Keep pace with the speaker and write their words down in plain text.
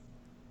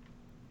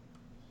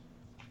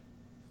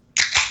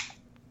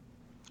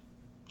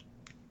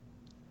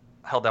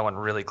held that one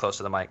really close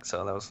to the mic,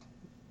 so that was.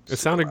 It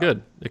sounded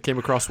good. It came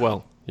across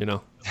well.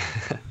 Let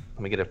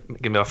me give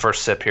me a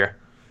first sip here.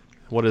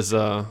 What's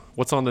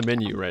on the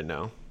menu right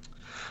now?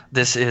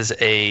 This is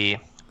a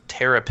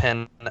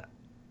Terrapin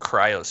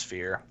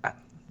Cryosphere.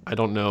 I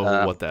don't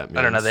know what that means.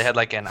 I don't know. They had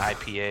like an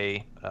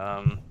IPA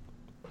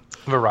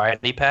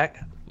variety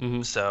pack,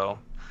 so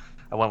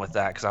I went with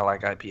that because I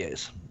like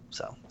IPAs.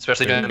 So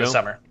especially during the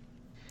summer.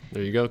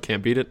 There you go.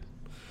 Can't beat it.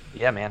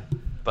 Yeah, man.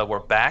 But we're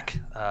back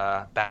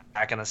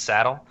in the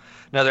saddle.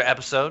 Another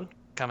episode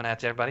coming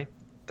at you, everybody.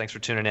 Thanks for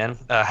tuning in.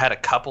 Had a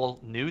couple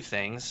new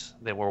things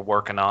that we're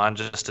working on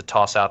just to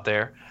toss out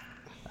there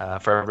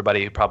for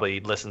everybody who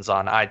probably listens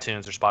on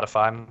iTunes or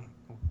Spotify.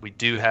 We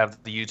do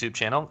have the YouTube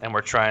channel, and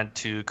we're trying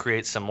to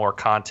create some more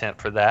content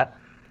for that.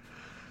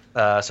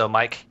 So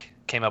Mike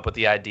came up with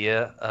the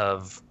idea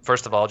of,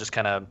 first of all, just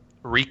kind of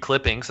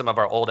reclipping some of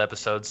our old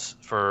episodes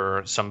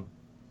for some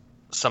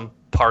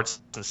parts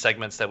and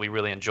segments that we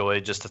really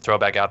enjoyed, just to throw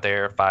back out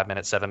there, 5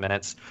 minutes, 7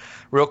 minutes,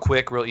 real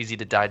quick, real easy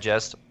to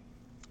digest.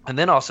 And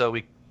then also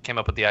we came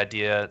up with the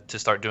idea to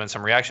start doing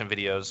some reaction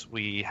videos.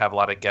 We have a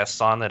lot of guests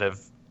on that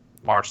have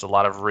marched a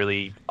lot of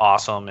really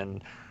awesome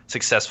and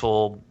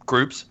successful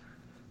groups.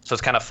 So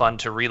it's kind of fun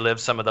to relive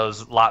some of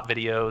those lot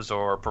videos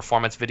or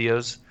performance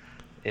videos.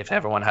 If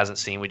everyone hasn't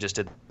seen, we just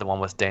did the one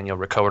with Daniel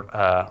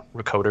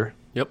Recorder.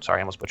 Yep. Sorry,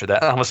 I almost butchered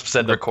that. I almost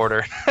said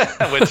Recorder,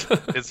 which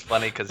is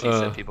funny because he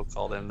said people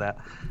called him that.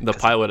 The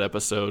pilot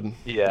episode.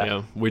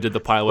 Yeah. We did the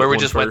pilot where we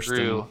one just first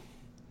went through.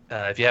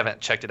 If you haven't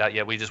checked it out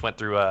yet, we just went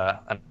through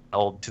an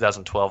old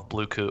 2012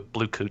 Blue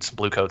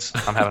Coats.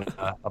 I'm having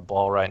a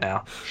ball right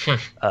now.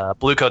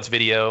 Blue Coats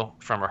video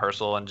from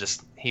rehearsal, and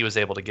just he was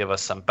able to give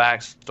us some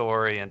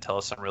backstory and tell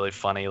us some really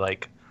funny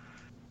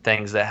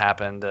things that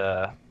happened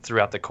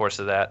throughout the course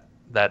of that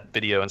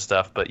video and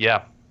stuff. But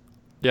yeah,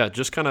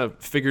 just kind of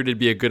figured it'd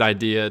be a good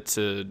idea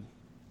to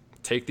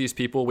take these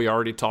people we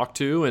already talked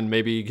to and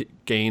maybe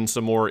gain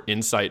some more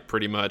insight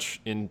pretty much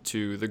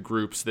into the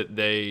groups that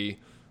they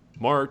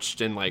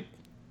marched, and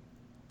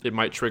it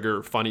might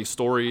trigger funny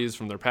stories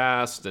from their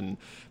past. And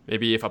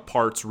maybe if a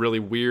part's really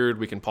weird,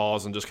 we can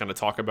pause and just kind of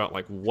talk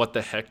about what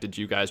the heck did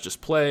you guys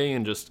just play,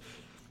 and just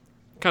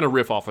kind of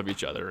riff off of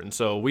each other. And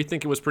so we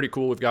think it was pretty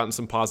cool. We've gotten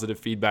some positive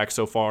feedback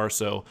so far,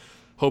 so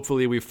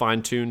hopefully we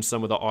fine-tuned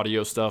some of the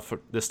audio stuff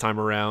this time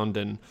around,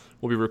 and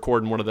we'll be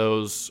recording one of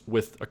those,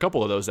 with a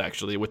couple of those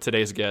actually, with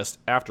today's guest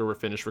after we're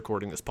finished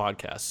recording this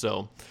podcast.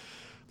 So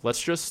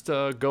let's just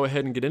go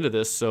ahead and get into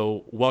this.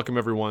 So welcome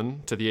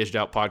everyone to the Aged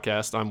Out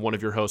Podcast. I'm one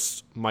of your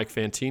hosts, Mike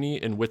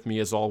Fantini, and with me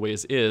as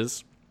always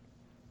is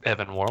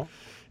Evan Worrell.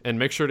 And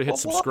make sure to hit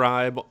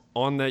subscribe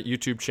on that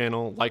YouTube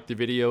channel. Like the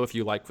video if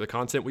you like the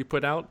content we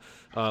put out.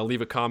 Leave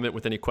a comment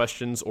with any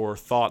questions or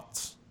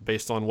thoughts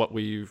based on what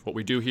we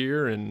do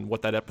here and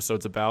what that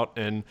episode's about.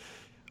 And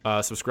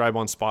subscribe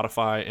on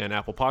Spotify and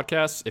Apple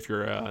Podcasts if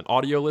you're an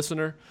audio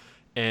listener.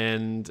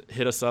 And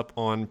hit us up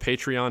on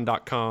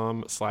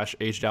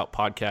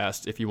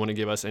patreon.com/agedoutpodcast if you want to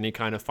give us any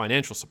kind of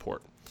financial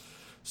support.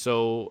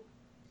 So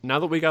now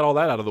that we got all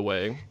that out of the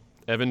way,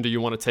 Evan, do you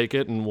want to take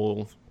it, and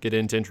we'll get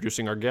into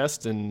introducing our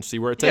guest and see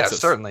where it takes us? Yeah,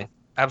 certainly.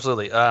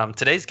 Absolutely.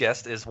 Today's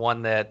guest is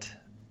one that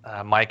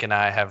Mike and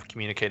I have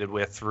communicated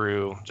with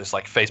through just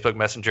Facebook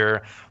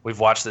Messenger. We've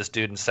watched this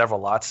dude in several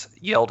lots,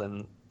 yelled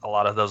in a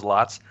lot of those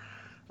lots.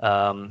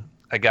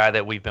 A guy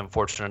that we've been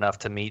fortunate enough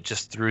to meet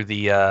just through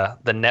the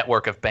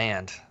network of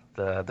band,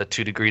 the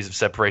 2 degrees of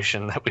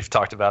separation that we've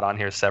talked about on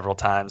here several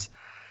times.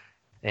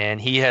 And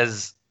he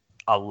has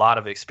a lot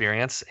of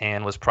experience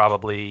and was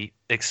probably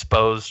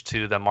exposed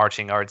to the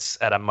marching arts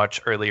at a much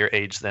earlier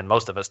age than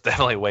most of us,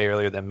 definitely way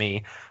earlier than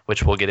me,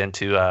 which we'll get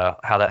into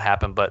how that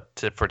happened.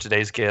 But for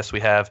today's guest, we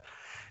have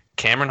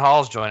Cameron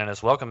Halls joining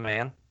us. Welcome,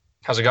 man.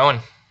 How's it going?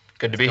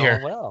 Good to be here.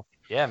 Well,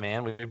 yeah,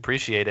 man, we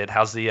appreciate it.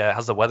 How's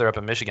the weather up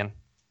in Michigan?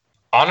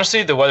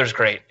 Honestly, the weather's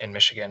great in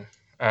Michigan.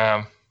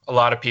 A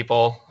lot of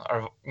people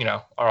are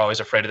always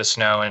afraid of the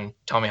snow and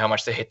tell me how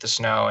much they hate the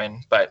snow.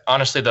 But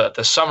honestly,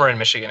 the summer in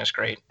Michigan is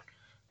great.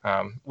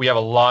 We have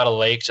a lot of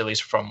lakes, at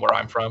least from where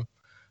I'm from.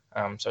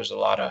 So there's a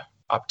lot of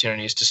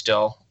opportunities to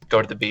still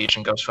go to the beach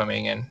and go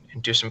swimming and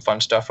do some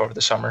fun stuff over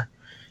the summer,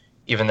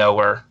 even though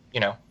we're,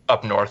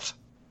 up north,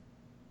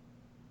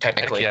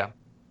 technically. Heck yeah.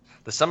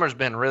 The summer's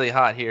been really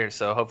hot here,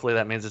 so hopefully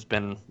that means it's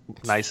been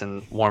nice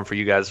and warm for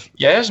you guys.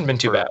 Yeah, it hasn't been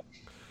too bad.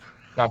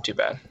 Not too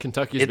bad.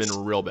 Kentucky's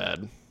been real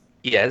bad.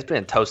 Yeah, it's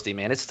been toasty,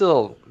 man. It's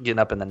still getting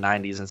up in the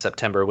 90s in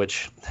September,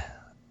 which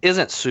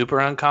isn't super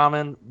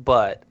uncommon,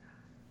 but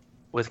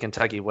with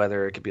Kentucky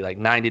weather, it could be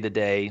 90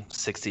 today,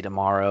 60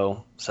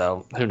 tomorrow.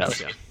 So who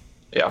knows? Yeah.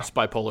 It's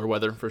bipolar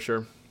weather for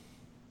sure.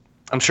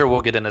 I'm sure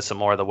we'll get into some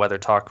more of the weather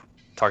talking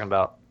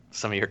about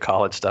some of your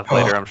college stuff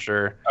later, I'm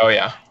sure. Oh,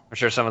 yeah. I'm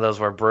sure some of those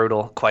were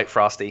brutal, quite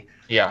frosty.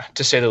 Yeah,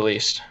 to say the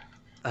least.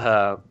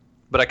 But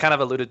I kind of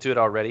alluded to it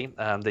already,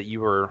 that you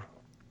were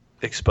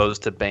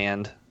exposed to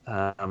band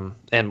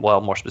and, well,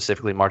 more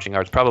specifically marching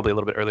arts, probably a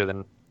little bit earlier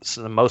than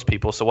most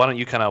people. So why don't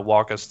you kind of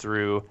walk us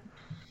through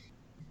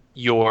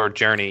your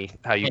journey,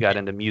 how you got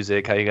into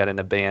music, how you got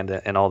into band,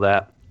 and all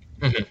that?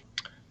 Mm-hmm.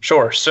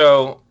 Sure.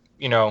 So,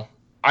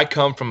 I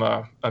come from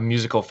a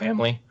musical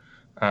family.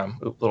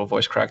 Little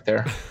voice crack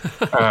there.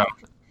 Um,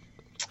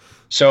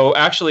 so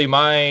actually,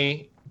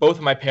 both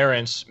of my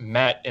parents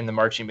met in the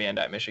marching band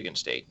at Michigan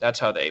State. That's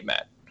how they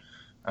met.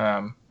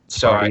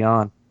 Party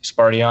on.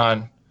 Sparty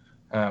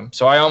on.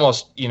 So I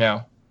almost,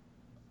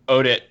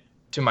 owed it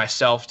to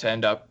myself to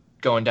end up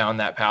going down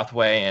that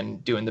pathway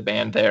and doing the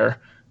band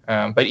there.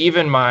 But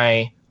even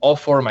all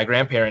four of my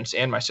grandparents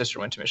and my sister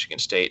went to Michigan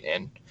State,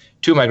 and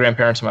two of my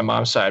grandparents on my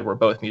mom's side were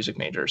both music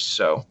majors.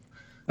 So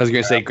I was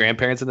going to say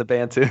grandparents in the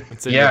band too. Yeah.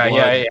 It's in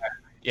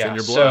your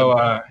blood.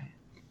 So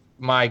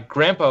my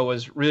grandpa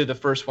was really the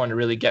first one to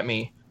really get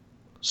me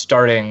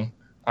starting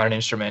on an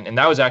instrument, and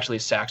that was actually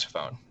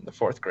saxophone in the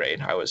 4th grade.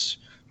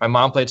 My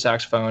mom played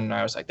saxophone, and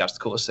I was like, that's the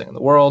coolest thing in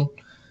the world.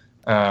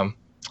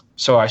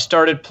 So I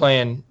started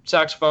playing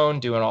saxophone,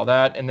 doing all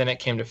that, and then it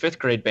came to 5th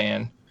grade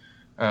band.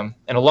 And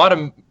a lot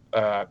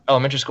of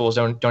elementary schools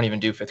don't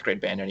even do 5th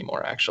grade band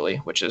anymore, actually,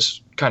 which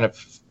is kind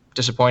of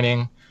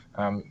disappointing.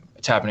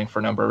 It's happening for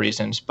a number of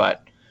reasons,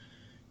 but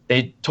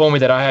they told me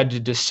that I had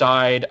to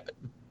decide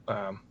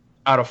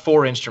out of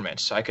 4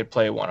 instruments, I could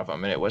play one of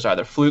them, and it was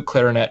either flute,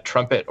 clarinet,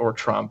 trumpet, or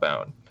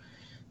trombone.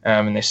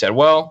 And they said,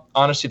 well,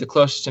 honestly, the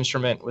closest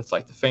instrument with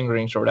like the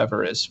fingerings or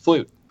whatever is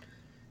flute.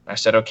 And I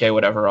said, okay,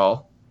 whatever,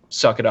 I'll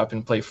suck it up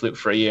and play flute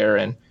for a year.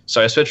 And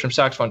so I switched from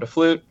saxophone to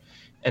flute,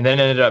 and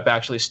then ended up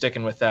actually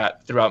sticking with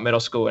that throughout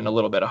middle school and a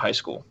little bit of high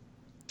school.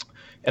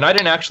 And I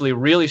didn't actually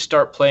really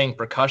start playing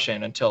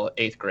percussion until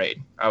 8th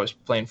grade. I was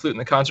playing flute in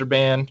the concert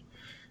band,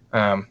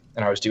 and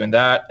I was doing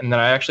that. And then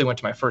I actually went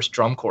to my first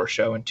drum corps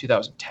show in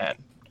 2010.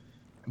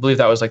 I believe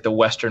that was like the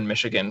Western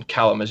Michigan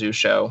Kalamazoo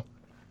show.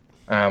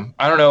 I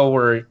don't know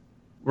where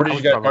did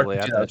you guys probably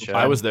at that show.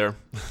 I was there.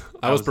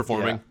 I was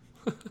performing.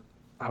 Yeah.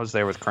 I was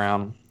there with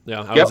Crown.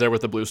 Yeah, I was there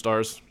with the Blue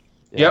Stars.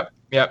 Yeah.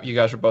 Yep. You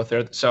guys were both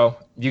there. So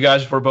you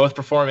guys were both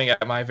performing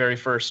at my very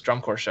first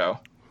drum corps show.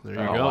 There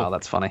you go. Wow,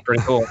 that's funny.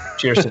 Pretty cool.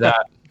 Cheers to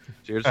that.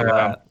 Cheers to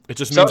that. It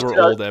just means we're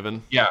old,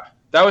 Evan. Yeah,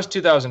 that was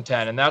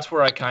 2010, and that's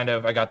where I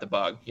got the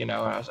bug. And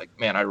I was like,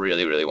 man, I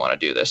really, really want to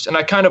do this. And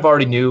I kind of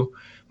already knew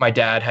my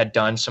dad had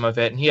done some of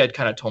it, and he had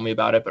kind of told me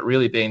about it. But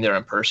really being there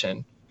in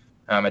person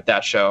at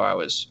that show, I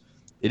was.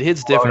 It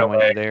hits different when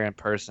you're there in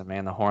person,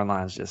 man. The horn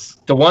line's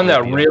just. The one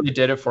that really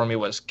did it for me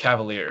was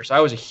Cavaliers. I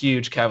was a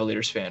huge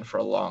Cavaliers fan for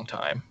a long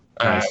time.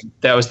 Nice.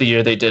 That was the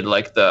year they did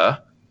like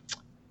the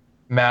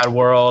Mad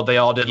World. They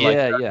all did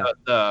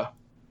the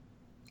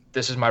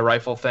This Is My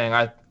Rifle thing.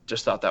 I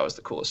just thought that was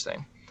the coolest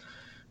thing.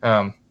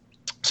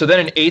 So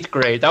then in 8th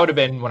grade, that would have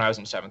been when I was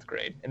in 7th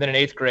grade. And then in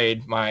 8th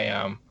grade,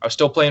 I was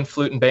still playing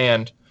flute and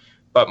band,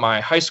 but my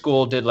high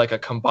school did like a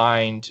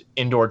combined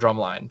indoor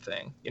drumline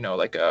thing.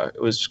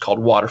 It was called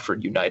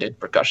Waterford United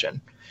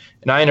Percussion.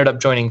 And I ended up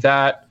joining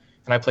that,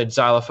 and I played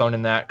xylophone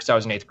in that because I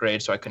was in 8th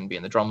grade, so I couldn't be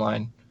in the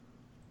drumline.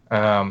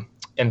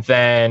 And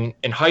then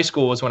in high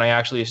school was when I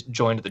actually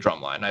joined the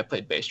drumline. I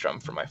played bass drum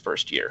for my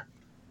first year.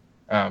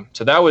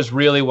 So that was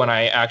really when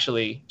I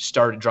actually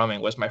started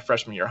drumming, was my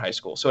freshman year of high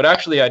school. So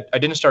I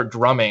didn't start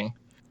drumming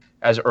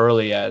as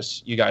early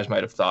as you guys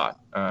might have thought.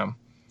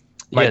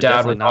 My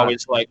dad was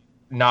always like,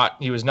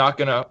 he was not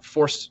going to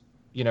force,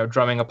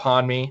 drumming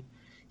upon me.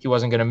 He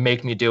wasn't going to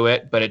make me do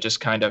it, but it just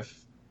kind of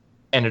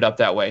ended up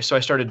that way. So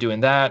I started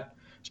doing that.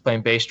 I was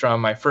playing bass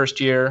drum my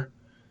first year,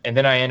 and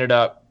then I ended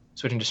up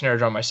switching to snare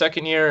drum my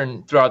second year.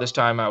 And throughout this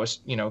time, I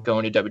was,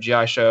 going to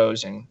WGI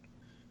shows and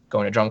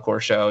going to drum corps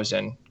shows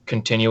and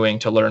continuing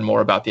to learn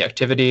more about the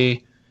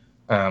activity.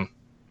 And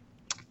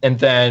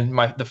then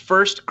the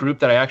first group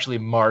that I actually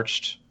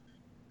marched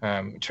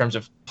in terms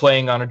of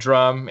playing on a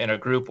drum in a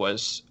group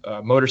was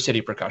Motor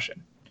City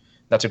Percussion.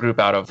 That's a group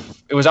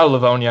it was out of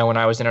Livonia when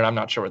I was in it. I'm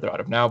not sure where they're out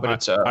of now, but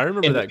it's I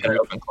remember that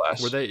group. Open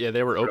class. Were they? Yeah,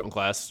 they were open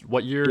class.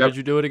 What year did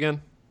you do it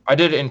again? I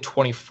did it in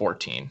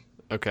 2014.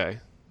 Okay.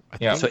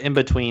 Yeah. So in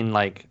between,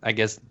 like, I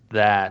guess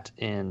that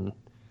in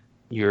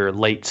your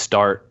late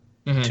start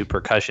to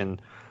percussion,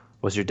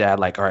 was your dad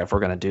like, all right, if we're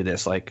going to do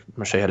this, like, I'm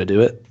going to show you how to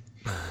do it?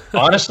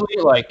 Honestly,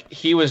 like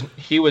he was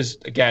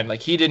again,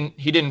 like he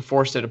didn't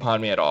force it upon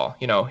me at all.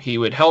 He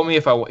would help me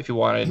if I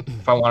wanted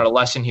a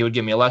lesson, he would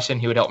give me a lesson,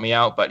 he would help me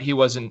out, but he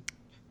wasn't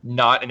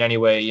not in any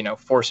way,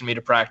 forcing me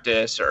to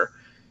practice or,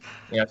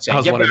 saying, I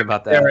was wondering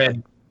about that.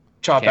 And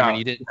chop Cameron, out.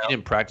 you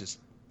didn't practice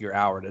your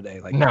hour today.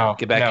 Like, no,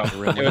 get back in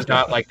the room. It was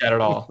not like that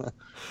at all.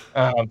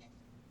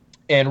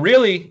 And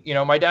really,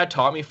 my dad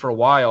taught me for a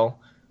while,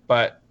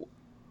 but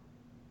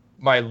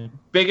my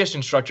biggest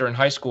instructor in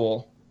high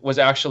school was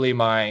actually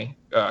my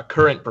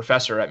current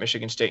professor at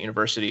Michigan State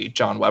University,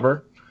 John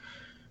Weber.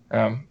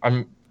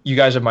 You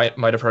guys might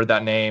have heard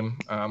that name.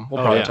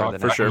 We'll probably talk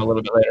about him a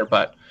little bit later,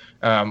 but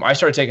I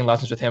started taking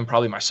lessons with him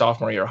probably my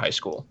sophomore year of high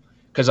school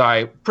because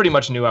I pretty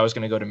much knew I was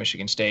going to go to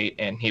Michigan State,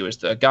 and he was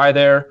the guy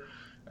there.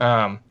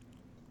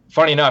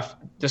 Funny enough,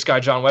 this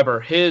guy, John Weber,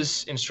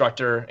 his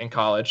instructor in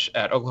college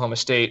at Oklahoma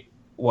State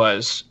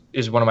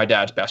is one of my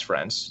dad's best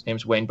friends. His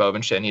name's Wayne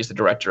Bovenshire. He's the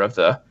director of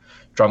the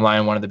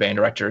drumline, one of the band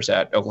directors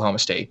at Oklahoma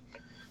State.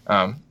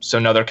 So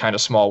another kind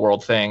of small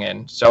world thing.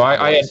 And so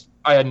I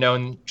I had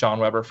known John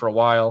Weber for a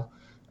while,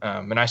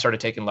 and I started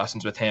taking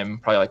lessons with him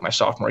probably like my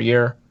sophomore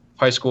year of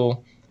high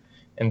school.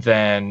 And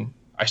then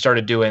I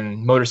started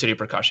doing Motor City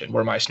Percussion,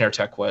 where my snare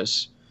tech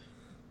was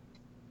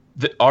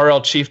the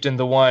RL Chieftain,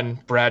 the one,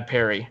 Brad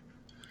Perry.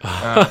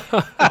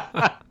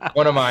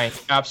 One of my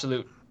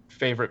absolute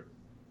favorite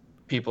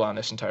people on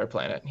this entire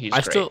planet. He's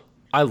great.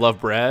 I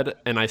love Brad,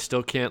 and I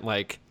still can't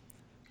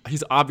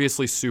he's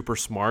obviously super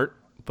smart,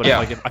 but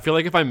I feel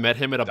like if I met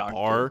him at a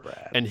bar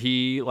Brad. And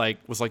he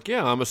was like,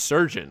 yeah, I'm a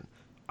surgeon,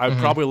 I would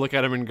probably look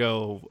at him and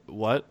go,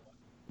 what?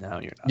 No,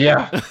 you're not.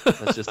 Yeah.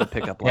 That's just a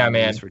pickup line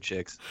used for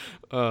chicks.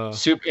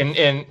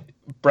 And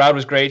Brad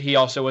was great. He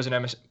also was an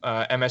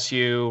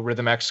MSU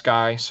Rhythm X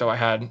guy, so I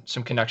had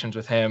some connections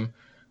with him,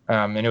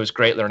 and it was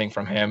great learning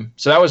from him.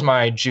 So that was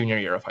my junior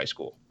year of high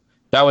school.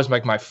 That was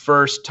like my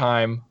first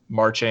time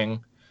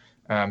marching,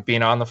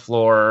 being on the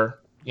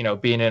floor,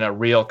 being in a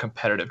real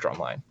competitive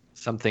drumline.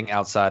 Something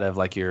outside of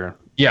like your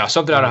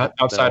something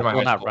outside of my high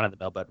school. Not run of the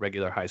mill, but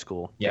regular high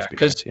school. Yeah,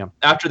 because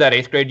after that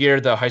 8th grade year,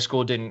 the high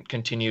school didn't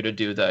continue to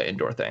do the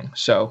indoor thing,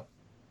 so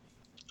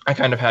I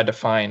kind of had to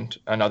find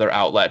another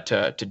outlet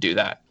to do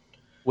that.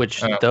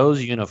 Which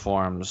those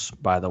uniforms,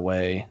 by the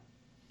way,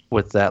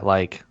 with that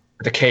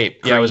the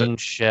cape, green it was a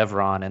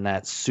chevron and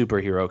that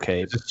superhero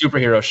cape. It's a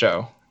superhero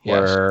show.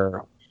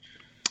 Where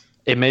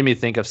it made me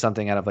think of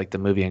something out of the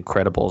movie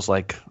Incredibles,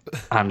 like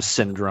I'm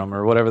Syndrome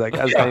or whatever that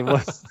guy's name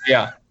was.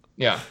 Yeah,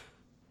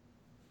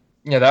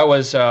 that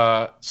was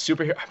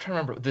superhero. I'm trying to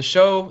remember the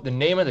show. The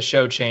name of the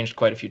show changed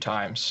quite a few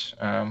times,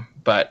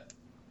 but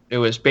it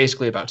was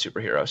basically about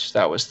superheroes.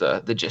 That was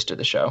the gist of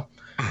the show.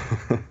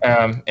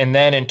 And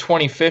then in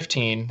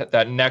 2015,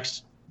 that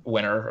next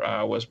winter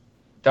was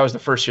the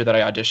first year that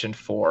I auditioned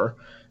for.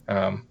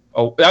 That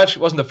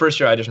actually wasn't the first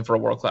year I auditioned for a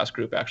world-class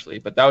group, actually,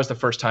 but that was the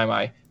first time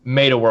I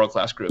made a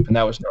world-class group, and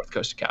that was North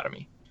Coast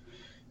Academy,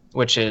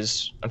 which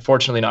is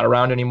unfortunately not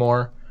around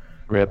anymore.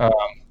 Rip.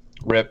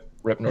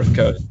 Rip North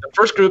Coast. The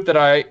first group that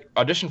I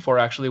auditioned for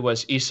actually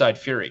was East Side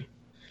Fury.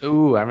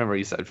 Ooh, I remember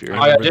East Side Fury.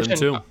 I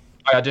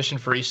auditioned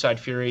for East Side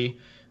Fury.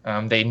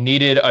 They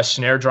needed a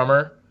snare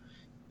drummer.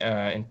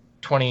 In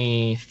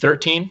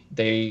 2013,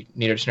 they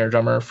needed a snare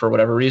drummer for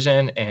whatever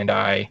reason, and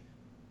I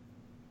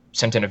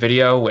sent in a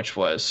video, which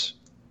was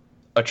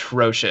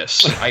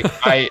atrocious.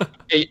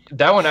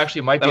 That one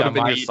actually might be on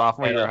my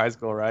sophomore year of high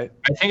school, right?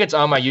 I think it's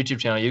on my YouTube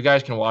channel. You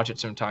guys can watch it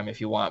sometime if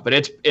you want, but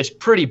it's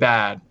pretty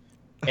bad.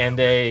 And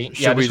my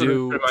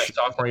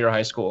sophomore year of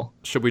high school.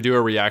 Should we do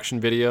a reaction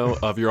video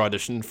of your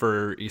audition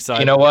for Eastside?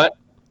 You know what?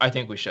 I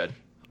think we should.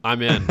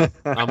 I'm in.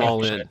 I'm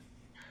all in.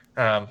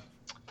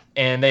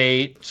 And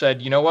they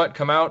said, you know what?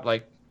 Come out,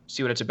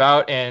 see what it's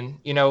about. And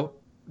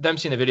them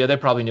seeing the video, they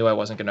probably knew I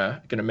wasn't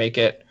gonna make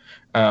it.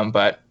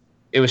 But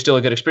it was still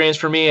a good experience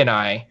for me, and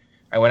I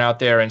went out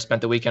there and spent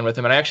the weekend with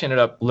them, and I actually ended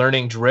up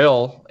learning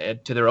drill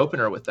to their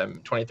opener with them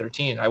in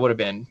 2013. I would have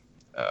been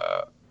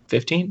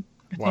 15.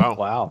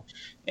 Wow.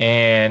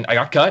 And I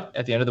got cut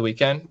at the end of the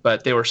weekend,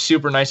 but they were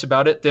super nice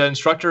about it. The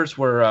instructors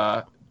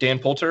were Dan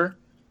Poulter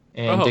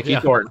and Dickie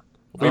Thornton.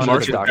 We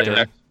marched with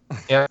Dan.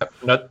 Yeah,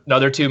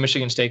 another 2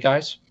 Michigan State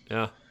guys.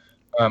 Yeah.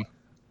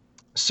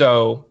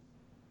 So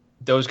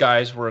those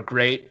guys were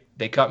great.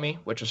 They cut me,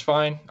 which was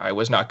fine. I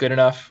was not good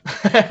enough.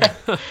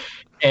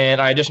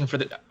 And I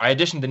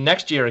auditioned the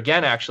next year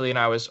again, actually, and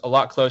I was a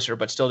lot closer,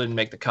 but still didn't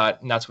make the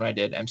cut. And that's when I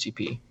did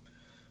MCP.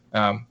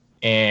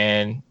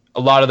 And a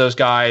lot of those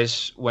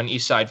guys, when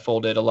Eastside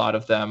folded, a lot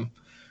of them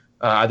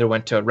either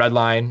went to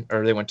Redline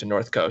or they went to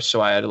North Coast.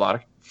 So I had a lot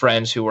of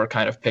friends who were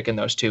kind of picking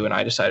those two, and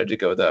I decided to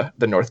go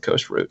the North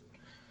Coast route.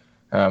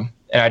 And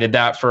I did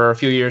that for a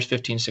few years,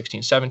 15,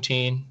 16,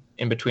 17.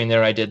 In between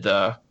there, I did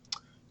the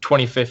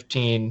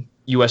 2015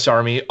 U.S.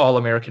 Army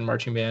All-American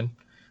Marching Band,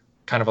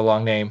 kind of a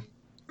long name.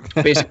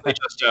 Basically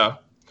just a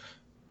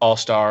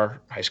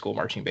all-star high school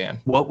marching band.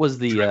 What was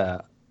the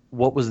event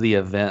what was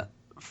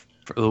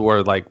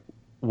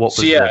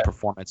the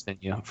performance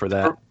venue for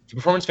that? The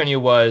performance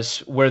venue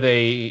was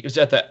it was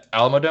at the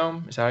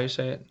Alum. Is that how you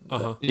say it?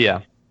 Uh-huh.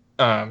 Yeah.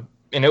 And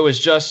it was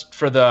just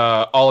for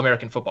the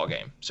All-American football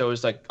game. So it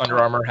was like Under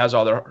Armour has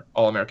all their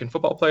All-American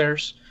football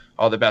players,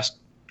 all the best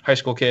high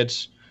school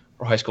kids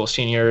or high school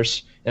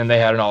seniors, and they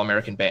had an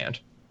All-American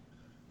band.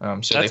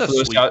 So that's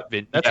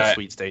a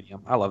sweet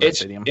stadium. I love that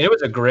stadium. It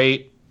was a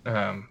great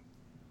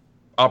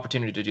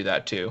opportunity to do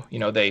that too.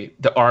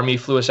 The Army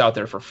flew us out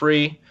there for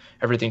free.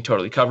 Everything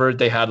totally covered.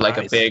 They had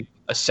a big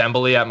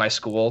assembly at my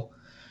school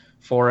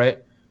for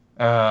it.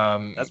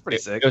 That's pretty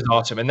sick. It was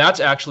awesome. And that's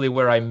actually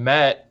where I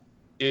met,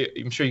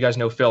 I'm sure you guys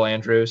know Phil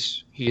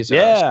Andrews. He's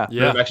a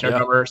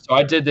drummer. So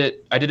I did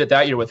it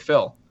that year with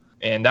Phil.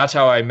 And that's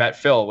how I met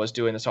Phil, was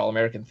doing this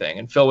All-American thing.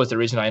 And Phil was the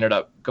reason I ended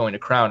up going to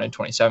Crown in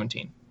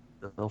 2017.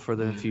 Phil for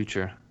the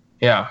future.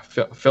 Yeah,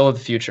 Phil of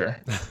the future.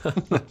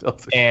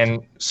 And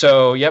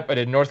so, I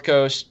did North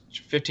Coast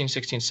 15,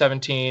 16,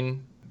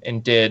 17,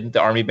 and did the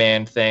Army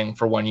band thing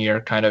for 1 year,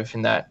 kind of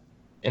in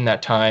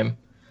that time.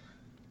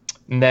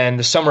 And then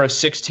the summer of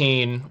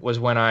 16 was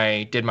when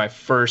I did my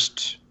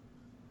first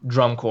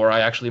drum corps.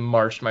 I actually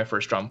marched my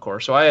first drum corps.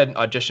 So I had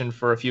auditioned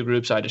for a few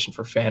groups. I auditioned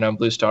for Phantom,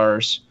 Blue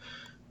Stars,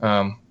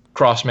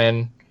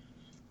 Crossman,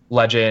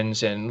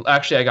 Legends, and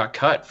actually I got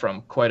cut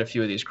from quite a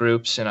few of these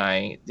groups.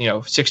 And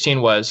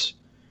 16 was,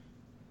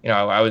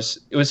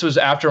 it was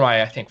after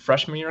my, I think,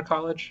 freshman year of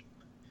college.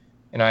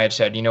 And I had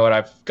said, you know what,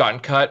 I've gotten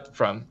cut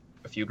from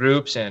a few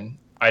groups, and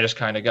I just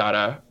kind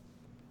of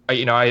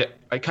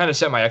I kind of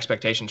set my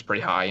expectations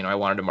pretty high. I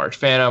wanted to march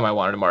Phantom. I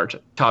wanted to march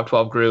a top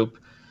 12 group.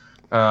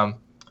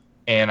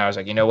 And I was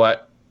like, you know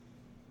what,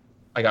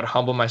 I got to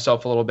humble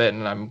myself a little bit,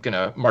 and I'm going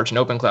to march an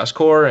open class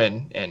corps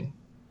and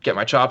get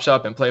my chops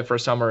up and play for a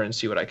summer and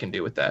see what I can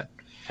do with that.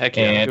 Heck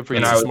yeah, and, good for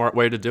you. It's a smart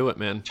way to do it,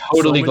 man.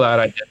 Totally glad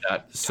I did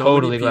that.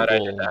 Totally glad I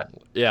did that.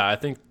 Yeah, I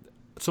think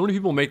so many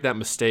people make that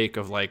mistake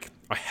of like,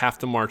 I have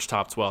to march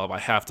top 12. I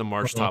have to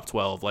march top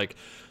 12. Like,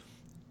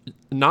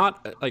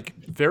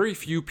 very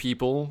few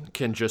people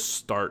can just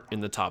start in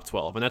the top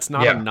 12, and that's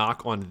not a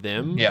knock on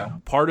them. Yeah.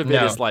 Part of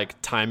it is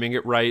like timing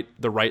it right,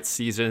 the right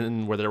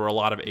season where there were a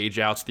lot of age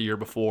outs the year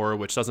before,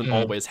 which doesn't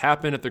always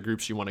happen at the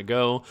groups you want to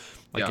go.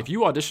 Like if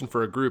you audition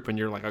for a group and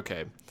you're like,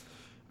 okay,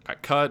 I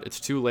got cut, it's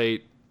too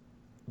late.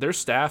 There's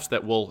staffs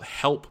that will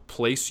help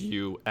place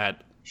you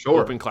at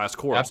open class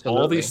corps.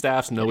 Absolutely. All these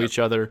staffs know each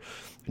other.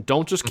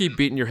 Don't just keep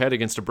beating your head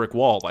against a brick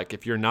wall. Like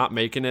if you're not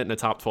making it in a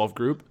top 12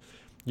 group,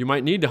 you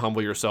might need to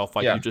humble yourself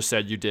like you just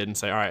said you did and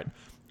say, all right,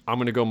 I'm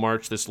going to go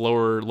march this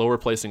lower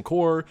placing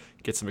corps,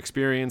 get some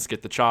experience,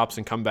 get the chops,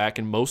 and come back.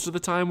 And most of the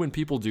time when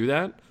people do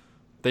that,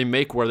 they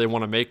make where they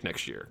want to make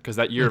next year, because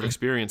that year of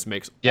experience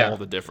makes all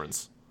the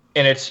difference.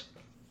 And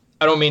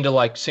I don't mean to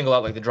like single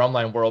out like the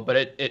drumline world, but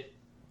it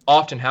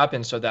often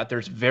happens so that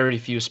there's very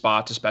few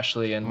spots,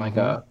 especially in like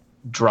a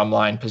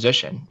drumline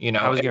position.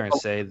 I was going to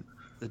say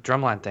the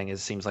drumline thing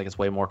seems like it's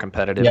way more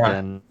competitive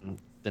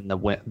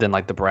than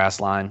like the brass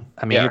line.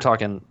 I mean, you're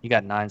talking, you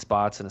got 9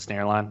 spots in a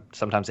snare line,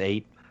 sometimes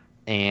 8,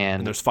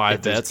 and there's 5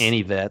 if there's vets.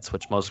 Any vets,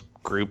 which most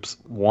groups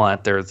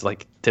want, there's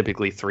like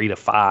typically 3 to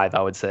 5,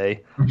 I would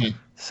say.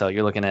 So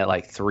you're looking at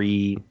like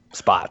 3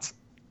 spots.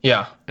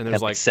 Yeah, and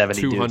there's like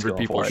 70 200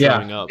 people showing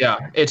showing up.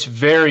 Yeah, it's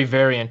very,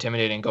 very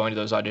intimidating going to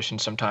those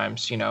auditions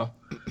sometimes.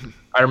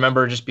 I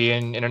remember just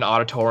being in an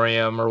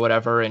auditorium or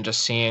whatever and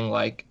just seeing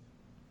like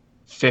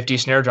 50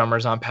 snare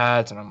drummers on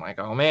pads, and I'm like,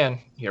 oh man,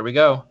 here we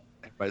go.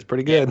 Everybody's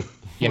pretty good.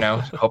 I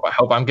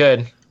hope I'm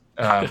good.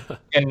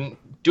 And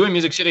doing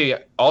Music City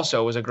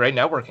also was a great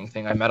networking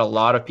thing. I met a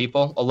lot of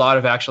people, a lot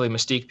of actually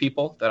Mystique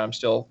people that I'm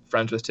still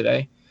friends with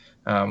today.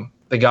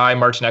 The guy I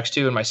marched next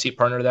to and my seat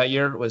partner that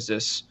year was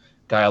this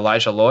guy,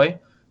 Elijah Loy,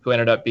 who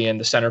ended up being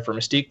the center for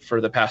Mystique for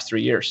the past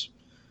 3 years,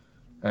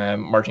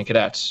 marching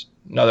cadets.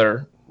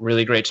 Another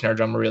really great snare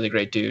drummer, really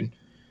great dude.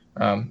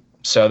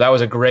 So that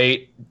was a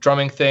great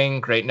drumming thing,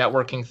 great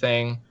networking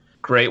thing,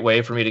 great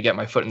way for me to get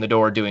my foot in the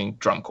door doing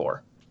drum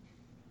corps.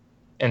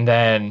 And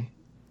then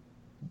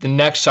the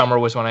next summer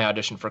was when I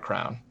auditioned for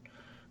Crown.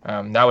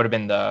 That would have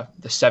been the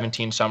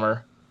 17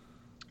 summer.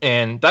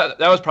 And that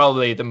was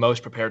probably the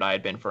most prepared I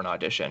had been for an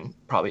audition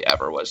probably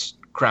ever, was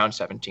Crown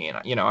 17.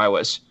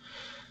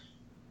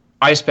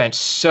 I spent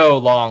so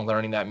long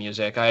learning that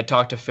music. I had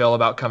talked to Phil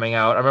about coming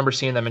out. I remember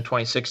seeing them in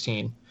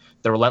 2016,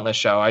 the Relentless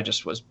show. I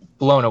just was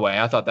blown away.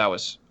 I thought that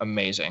was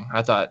amazing.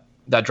 I thought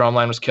that drum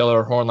line was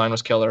killer, horn line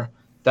was killer.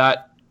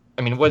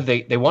 What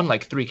did they won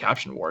like 3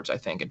 caption awards, I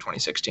think, in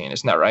 2016.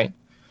 Isn't that right?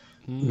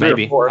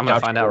 Maybe. I'm going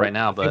to find out right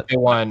now, but they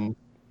won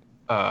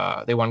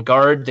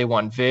guard, they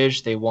won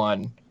Vig, they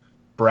won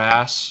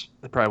brass.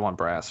 They probably won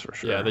brass for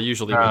sure. Yeah, they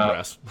usually win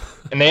brass.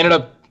 And they ended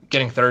up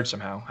getting 3rd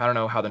somehow. I don't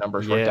know how the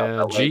numbers worked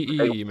out.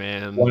 GE,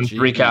 man. Won GE.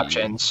 3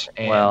 captions.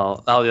 And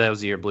that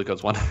was the year Blue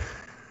Coats won.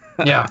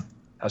 Yeah,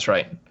 that's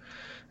right.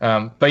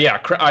 But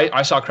yeah,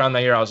 I saw Crown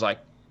that year. I was like,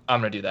 I'm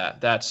going to do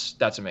that.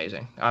 That's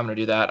amazing. I'm going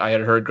to do that. I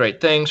had heard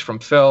great things from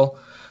Phil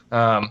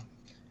and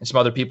some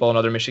other people.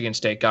 Another Michigan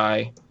State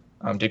guy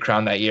did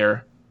Crown that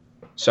year.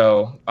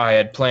 So I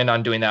had planned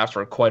on doing that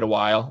for quite a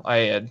while.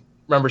 I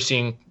remember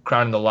seeing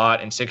Crown in the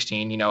lot in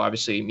 16.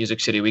 Obviously Music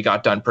City, we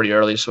got done pretty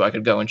early so I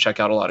could go and check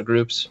out a lot of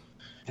groups.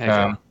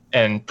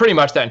 And pretty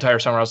much that entire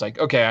summer I was like,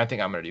 okay, I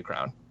think I'm going to do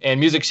Crown. And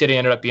Music City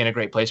ended up being a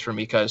great place for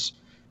me because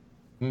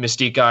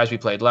Mystique guys, we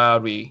played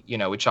loud. We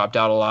chopped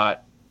out a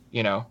lot,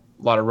 a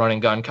lot of run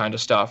and gun kind of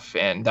stuff.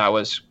 And that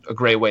was a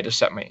great way to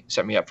set me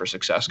up for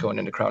success going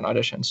into Crown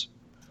auditions.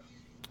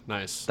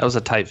 Nice. That was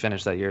a tight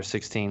finish that year.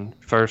 16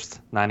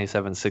 first,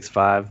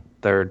 97.65,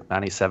 third,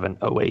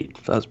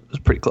 97.08. So it was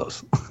pretty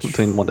close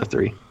between 1 to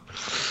 3.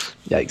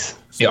 Yikes.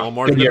 Small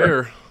margin of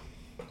error.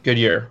 Good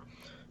year.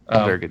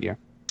 Very good year.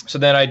 So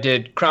then I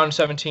did Crown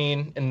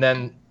 17, and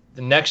then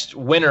the next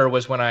winter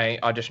was when I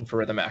auditioned for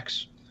Rhythm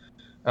X.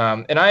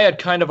 And I had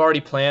kind of already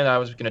planned I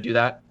was going to do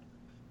that,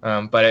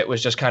 but it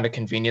was just kind of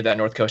convenient that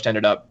North Coast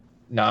ended up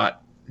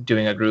not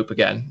doing a group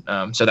again.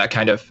 So that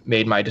kind of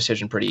made my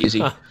decision pretty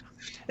easy.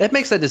 It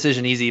makes that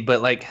decision easy,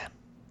 but like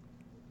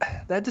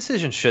that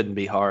decision shouldn't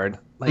be hard.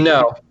 Like,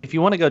 no. If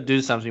you want to go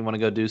do something, you want to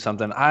go do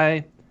something.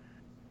 I'm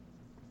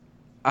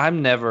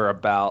never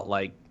about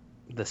like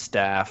the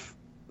staff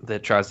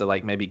that tries to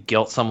like maybe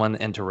guilt someone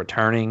into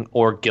returning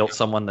or guilt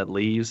someone that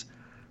leaves.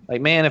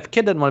 Like, man, if a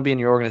kid doesn't want to be in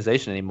your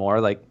organization anymore,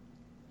 like,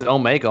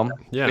 don't make them.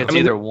 Yeah. It's I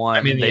mean, either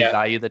one, they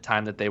value the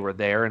time that they were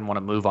there and want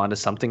to move on to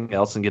something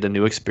else and get a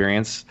new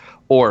experience,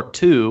 or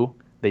two,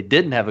 they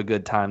didn't have a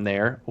good time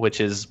there,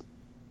 which is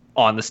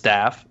on the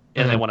staff,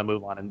 and they want to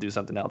move on and do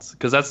something else.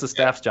 Because that's the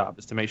staff's job,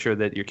 is to make sure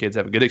that your kids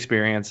have a good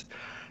experience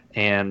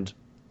and,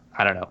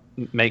 I don't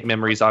know, make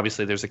memories.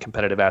 Obviously, there's a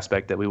competitive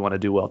aspect that we want to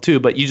do well too,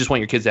 but you just want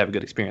your kids to have a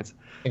good experience.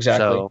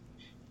 Exactly. So,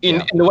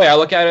 in the way I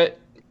look at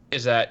it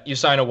is that you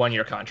sign a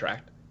 1-year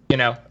contract. You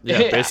know,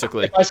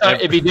 basically.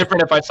 It'd be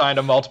different if I signed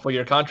a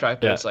multiple-year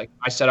contract. But it's like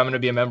I said, I'm going to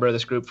be a member of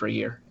this group for a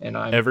year, and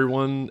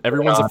everyone's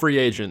a free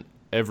agent.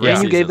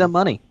 And you gave them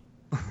money.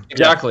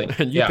 Exactly,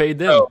 and you paid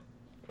them.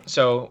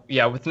 So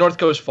with North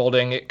Coast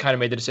folding, it kind of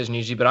made the decision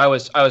easy. But I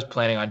was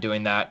planning on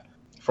doing that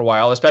for a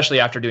while, especially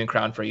after doing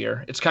Crown for a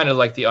year. It's kind of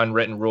like the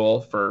unwritten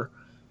rule for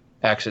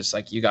X. It's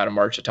like you got to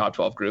march a top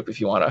 12 group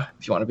if you want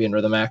to be in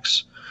Rhythm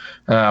X.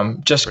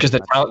 Just because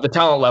the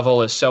talent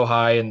level is so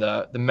high, and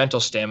the mental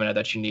stamina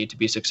that you need to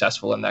be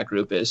successful in that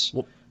group is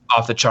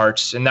off the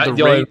charts. And that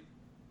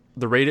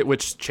the rate at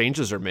which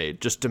changes are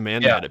made just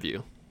demand that of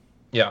you.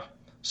 Yeah.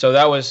 So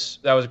that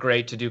was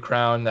great to do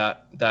Crown.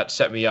 That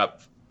set me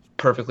up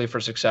perfectly for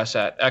success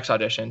at X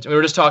auditions. And we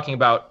were just talking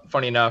about,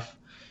 funny enough,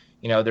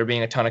 there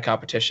being a ton of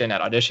competition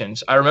at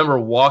auditions. I remember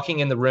walking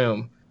in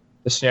the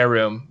snare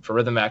room for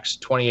Rhythm X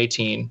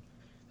 2018.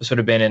 This would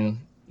have been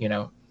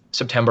in,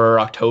 September or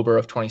October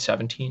of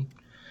 2017.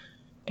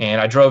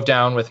 And I drove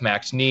down with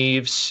Max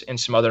Neves and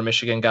some other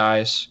Michigan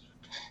guys.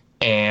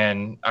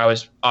 And I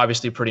was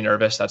obviously pretty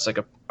nervous. That's like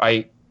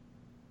I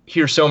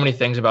hear so many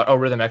things about,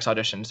 Rhythm X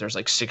auditions. There's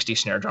like 60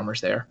 snare drummers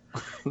there,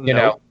 you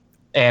know?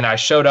 And I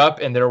showed up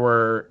and there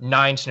were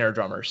 9 snare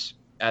drummers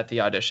at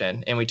the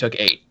audition, and we took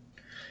 8.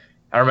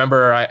 I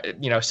remember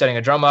setting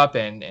a drum up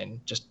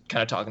and just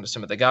kind of talking to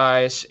some of the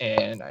guys,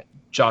 and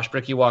Josh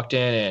Brickey walked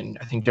in, and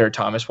I think Derek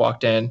Thomas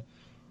walked in.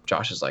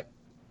 Josh is like,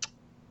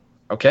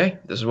 okay,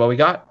 this is what we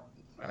got.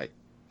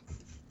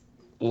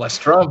 Let's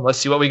drum. Let's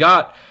see what we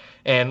got.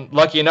 And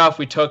lucky enough,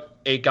 we took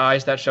 8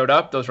 guys that showed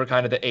up. Those were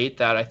kind of the 8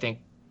 that I think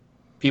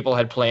people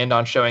had planned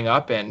on showing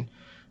up. And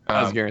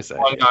I was gonna say,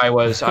 one guy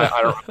was, I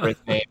don't remember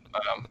his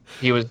name.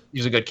 He was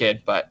a good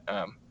kid, but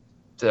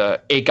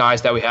the 8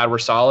 guys that we had were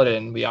solid,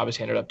 and we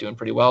obviously ended up doing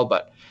pretty well.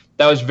 But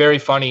that was very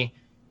funny.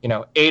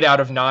 8 out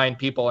of 9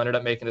 people ended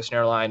up making the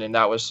snare line, and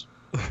that was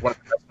one of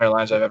the best snare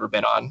lines I've ever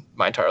been on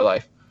my entire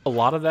life. A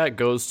lot of that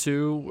goes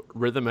to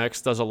Rhythm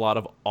X does a lot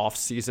of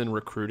off-season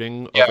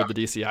recruiting over the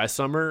DCI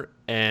summer,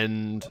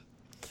 and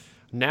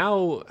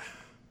now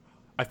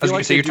I feel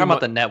like you're talking about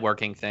the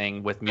networking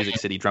thing with Music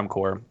City Drum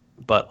Corps,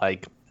 but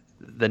like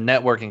the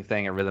networking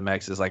thing at Rhythm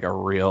X is like a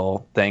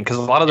real thing, because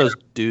a lot of those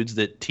dudes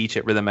that teach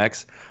at Rhythm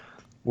X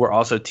were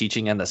also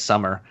teaching in the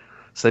summer,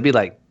 so they'd be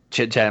like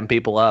chit-chatting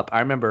people up.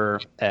 I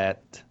remember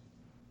at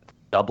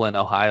Dublin,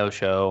 Ohio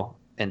show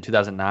in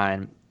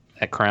 2009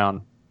 at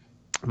Crown,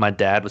 my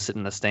dad was sitting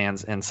in the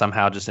stands and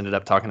somehow just ended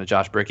up talking to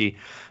Josh Brickey.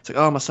 It's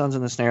like, my son's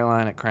in the snare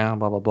line at Crown,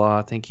 blah, blah, blah.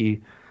 I think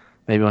he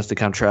maybe wants to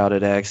come try out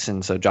at X.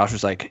 And so Josh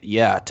was like,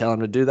 yeah, tell him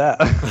to do that.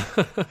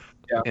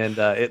 And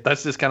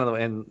that's just kind of the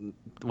way. And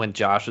when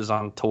Josh was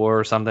on tour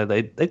or something,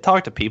 they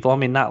talk to people. I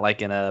mean, not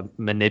like in a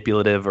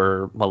manipulative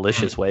or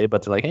malicious way,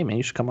 but they're like, hey, man,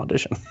 you should come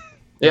audition.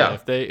 Yeah.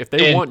 If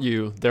they want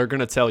you, they're going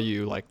to tell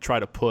you, like, try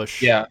to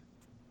push. Yeah.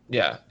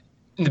 Yeah.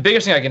 And the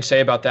biggest thing I can say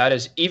about that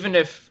is, even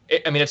if,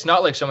 it's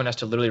not like someone has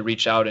to literally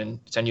reach out and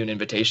send you an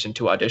invitation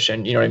to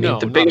audition. You know what I mean?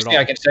 The biggest thing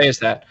I can say is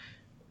that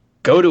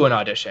go to an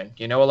audition.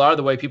 A lot of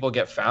the way people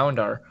get found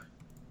are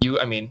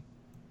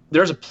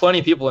there's plenty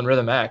of people in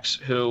Rhythm X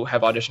who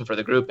have auditioned for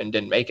the group and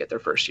didn't make it their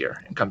first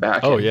year and come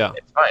back. Oh, yeah.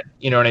 It's fine.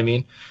 You know what I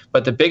mean?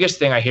 But the biggest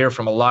thing I hear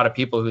from a lot of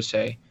people who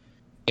say,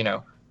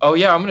 oh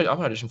yeah, I'm gonna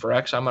audition for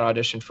X. I'm gonna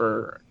audition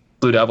for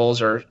Blue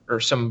Devils or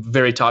some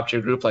very top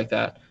tier group like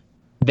that.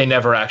 They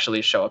never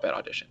actually show up at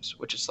auditions,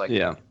 which is like,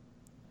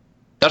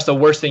 that's the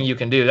worst thing you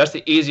can do. That's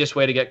the easiest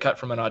way to get cut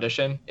from an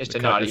audition, is to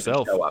not even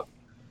show up.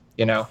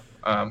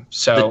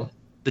 So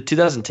the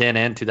 2010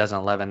 and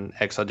 2011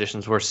 X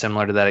auditions were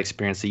similar to that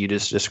experience that you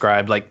just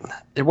described. Like,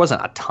 there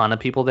wasn't a ton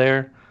of people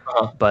there,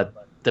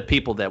 but the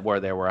people that were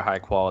there were high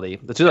quality.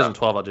 The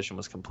 2012 audition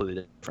was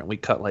completely different. We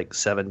cut like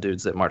 7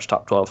 dudes that marched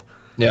top 12.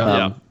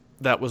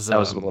 That was a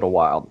little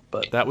wild,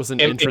 but that was an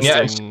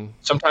interesting.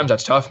 Sometimes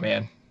that's tough,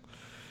 man.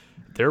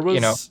 There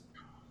was,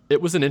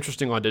 it was an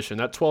interesting audition.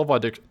 That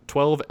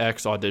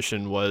 12X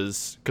audition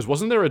was, because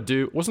wasn't there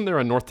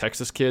a North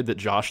Texas kid that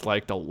Josh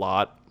liked a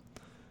lot?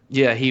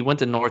 Yeah, he went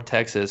to North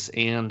Texas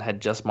and had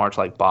just marched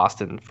like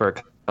Boston for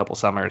a couple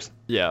summers.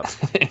 Yeah,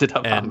 ended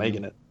up not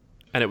making it.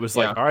 And it was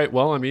like, all right,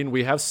 well,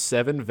 we have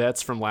 7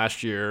 vets from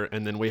last year,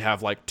 and then we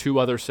have like 2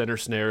 other center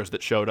snares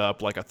that showed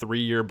up, like a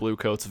 3-year Blue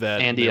Coats vet.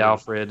 Andy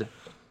Alfred,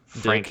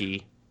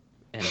 Frankie,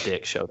 and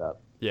Dick showed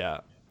up.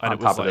 Yeah. On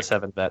top of the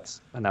 7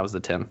 vets, and that was the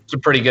 10.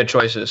 Some pretty good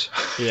choices.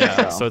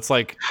 Yeah, so it's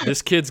like,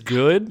 this kid's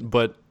good,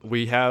 but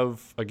we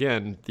have,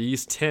 again,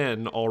 these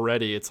 10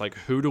 already. It's like,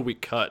 who do we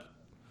cut?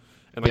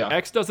 And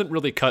X doesn't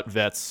really cut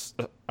vets.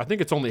 I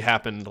think it's only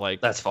happened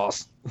That's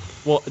false.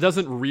 Well, it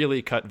doesn't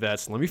really cut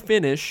vets. Let me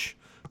finish.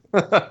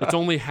 It's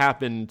only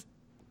happened.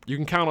 You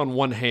can count on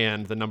one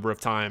hand the number of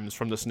times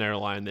from the snare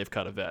line they've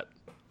cut a vet.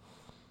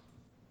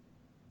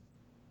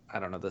 I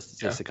don't know the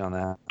statistic on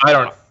that. I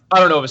don't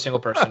know of a single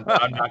person.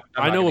 But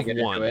I know of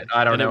one.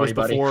 I don't and know it was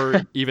anybody.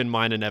 Before even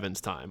mine and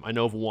Evan's time. I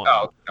know of one.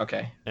 Oh,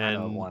 okay. And I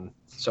know of one.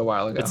 It's a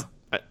while ago.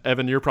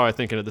 Evan, you're probably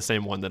thinking of the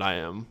same one that I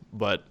am,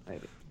 but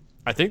Maybe.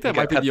 I think that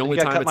might be the only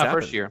time it's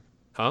happened. First year.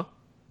 Huh?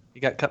 He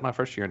got cut my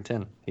first year in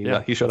 10.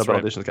 He showed up right.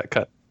 at auditions, got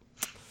cut.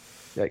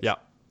 Yikes. Yeah.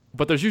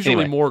 But there's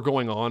usually more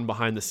going on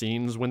behind the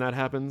scenes when that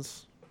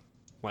happens.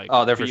 Like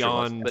there for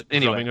beyond sure. But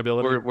anyway, drumming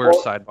ability. we're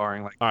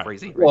sidebarring like right.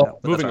 crazy right Well,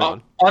 now. moving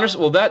on.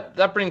 Honestly,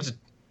 that brings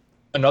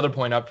another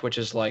point up, which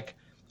is like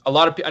I know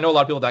a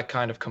lot of people that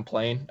kind of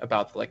complain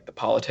about like the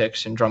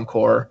politics in drum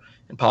corps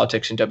and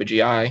politics in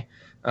WGI.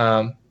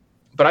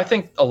 But I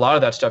think a lot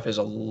of that stuff is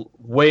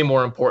way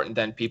more important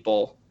than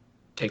people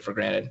take for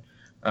granted.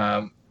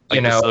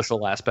 The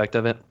social aspect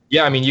of it.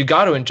 Yeah, I mean, you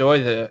got to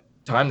enjoy the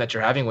time that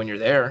you're having when you're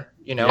there.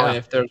 And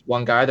if there's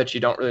one guy that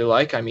you don't really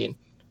like, I mean,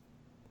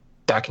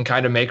 that can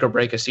kind of make or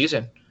break a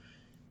season.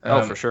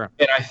 For sure.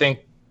 And I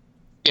think,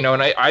 and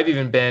I've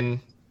even been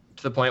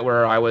to the point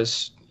where I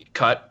was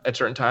cut at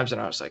certain times,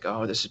 and I was like,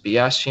 oh, this is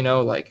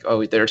BS. Like,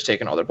 oh, they're just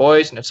taking all their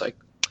boys, and it's like,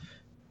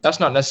 that's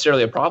not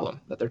necessarily a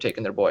problem that they're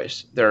taking their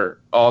boys. They're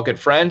all good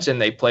friends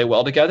and they play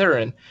well together.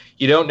 And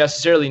you don't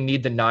necessarily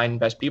need the 9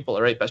 best people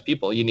or 8 best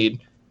people. You need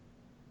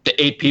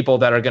the 8 people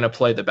that are going to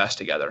play the best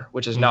together,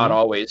 which is not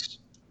always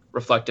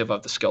reflective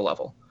of the skill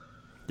level.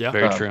 Yeah,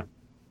 very true.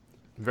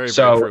 Very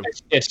so true.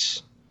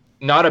 It's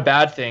not a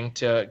bad thing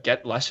to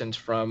get lessons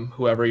from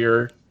whoever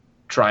you're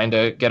trying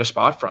to get a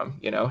spot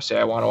from. Say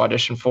I want to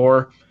audition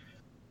for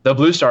the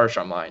Blue Stars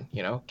drum line,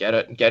 get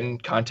in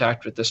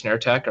contact with the snare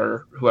tech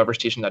or whoever's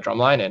teaching that drum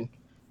line and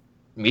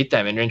meet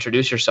them and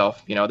introduce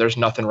yourself. There's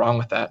nothing wrong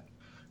with that.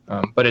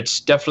 But it's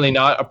definitely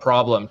not a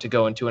problem to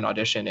go into an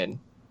audition and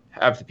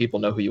have the people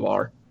know who you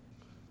are.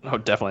 No,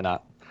 definitely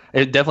not.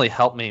 It definitely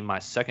helped me my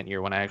second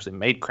year when I actually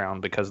made Crown,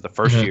 because the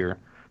first year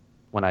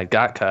when I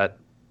got cut,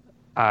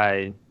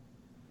 I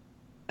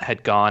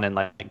had gone and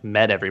like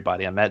met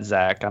everybody. I met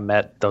Zach. I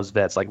met those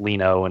vets like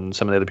Lino and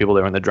some of the other people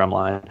that were in the drum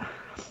line.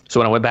 So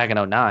when I went back in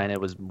 2009, it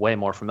was way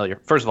more familiar.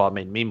 First of all, it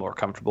made me more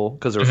comfortable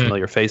because there were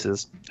familiar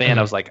faces. And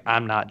I was like,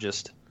 I'm not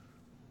just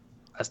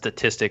a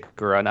statistic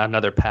or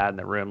another pad in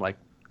the room. Like,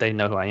 they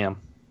know who I am.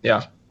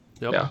 Yeah.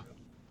 Yep. Yeah.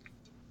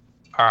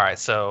 All right.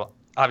 So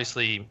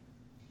obviously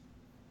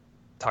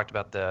talked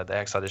about the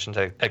X audition,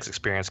 X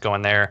experience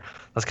going there.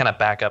 Let's kind of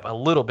back up a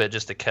little bit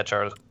just to catch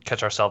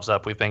ourselves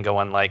up. We've been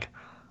going like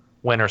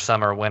winter,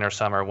 summer,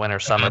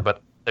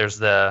 but there's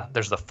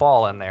the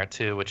fall in there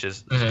too, which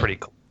is pretty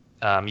cool.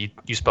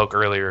 You spoke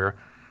earlier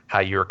how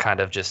you were kind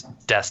of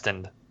just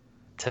destined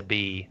to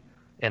be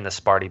in the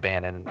Sparty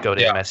band and go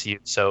to MSU.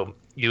 So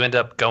you end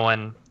up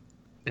going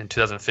in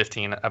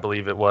 2015, I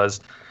believe it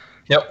was,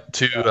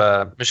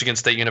 to Michigan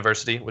State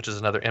University, which is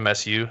another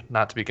MSU,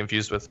 not to be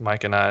confused with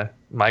Mike and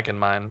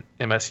mine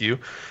MSU,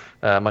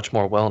 much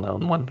more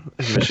well-known one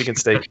in Michigan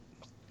State.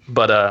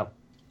 But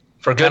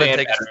for good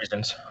and bad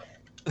reasons.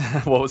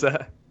 What was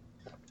that?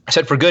 I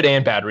said for good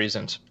and bad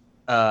reasons.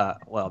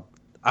 Well,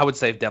 I would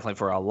say definitely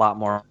for a lot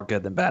more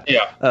good than bad.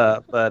 Yeah.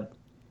 But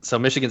so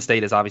Michigan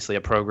State is obviously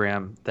a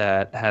program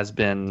that has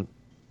been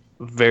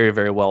very,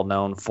 very well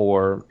known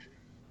for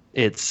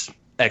its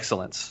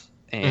excellence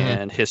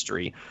and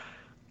history.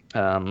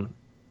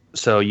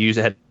 So you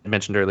had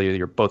mentioned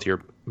earlier, both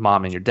your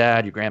mom and your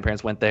dad, your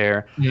grandparents went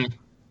there.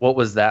 What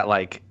was that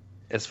like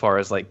as far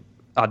as like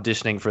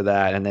auditioning for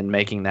that and then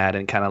making that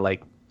and kind of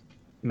like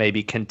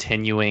maybe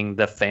continuing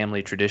the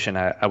family tradition,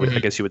 I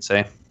guess you would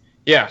say?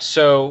 Yeah.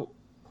 So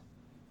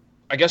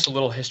I guess a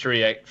little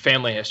history,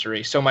 family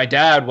history. So my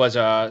dad was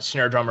a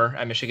snare drummer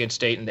at Michigan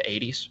State in the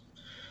 80s,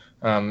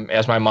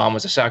 as my mom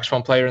was a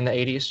saxophone player in the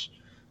 80s.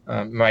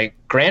 My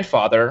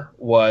grandfather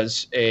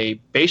was a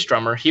bass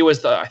drummer. He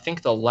was I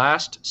think the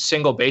last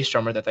single bass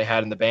drummer that they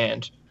had in the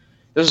band.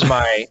 This is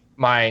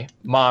my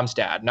mom's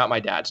dad, not my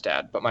dad's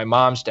dad, but my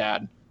mom's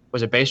dad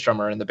was a bass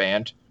drummer in the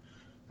band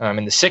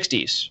in the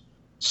 60s.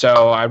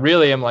 So I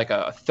really am like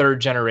a third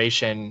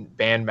generation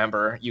band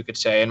member, you could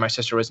say, and my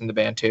sister was in the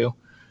band too.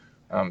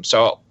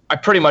 So I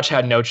pretty much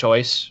had no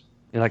choice.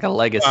 You're like a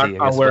legacy, I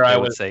guess where I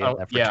would say in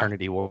that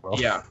fraternity world.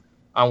 Yeah,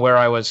 on where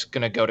I was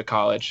going to go to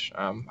college.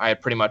 I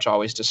had pretty much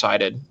always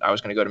decided I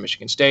was going to go to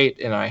Michigan State,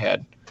 and I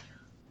had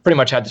pretty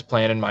much had this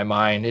plan in my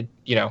mind. It,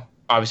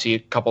 obviously a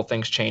couple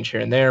things changed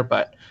here and there,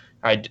 but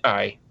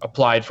I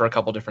applied for a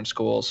couple different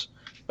schools,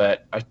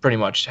 but I pretty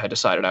much had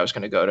decided I was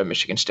going to go to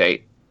Michigan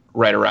State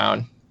right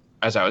around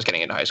as I was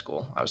getting into high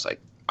school. I was like,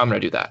 I'm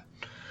going to do that.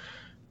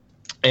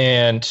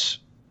 And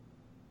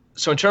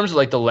so in terms of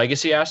like the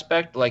legacy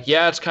aspect, like,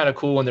 yeah, it's kind of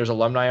cool when there's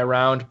alumni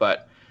around,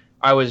 but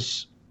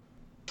it's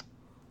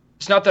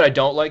not that I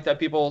don't like that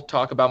people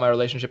talk about my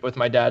relationship with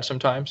my dad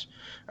sometimes.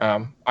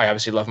 I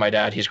obviously love my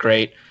dad. He's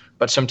great.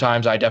 But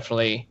sometimes I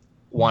definitely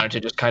wanted to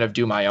just kind of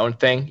do my own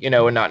thing,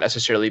 and not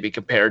necessarily be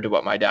compared to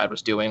what my dad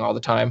was doing all the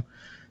time,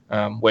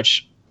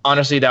 which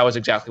honestly, that was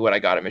exactly what I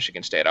got at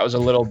Michigan State. I was a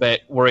little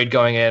bit worried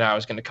going in. I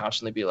was going to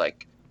constantly be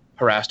like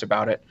harassed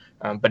about it,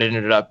 but it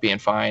ended up being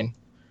fine.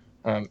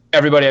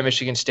 Everybody at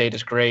Michigan State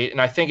is great,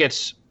 and I think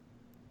it's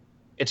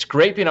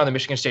great being on the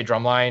Michigan State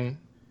drumline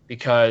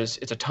because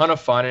it's a ton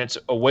of fun and it's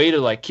a way to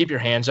like keep your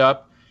hands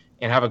up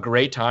and have a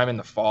great time in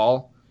the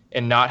fall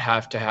and not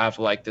have to have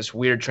like this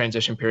weird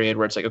transition period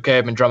where it's like, okay,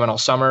 I've been drumming all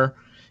summer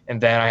and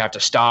then I have to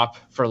stop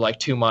for like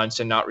 2 months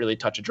and not really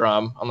touch a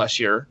drum unless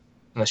you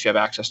have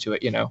access to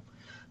it,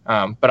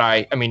 But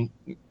I mean,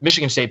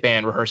 Michigan State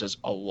band rehearses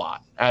a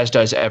lot, as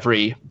does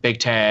every Big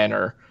Ten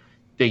or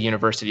big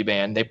university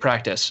band. They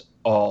practice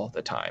all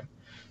the time.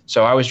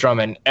 So I was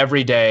drumming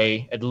every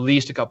day, at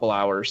least a couple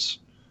hours,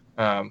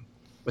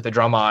 with the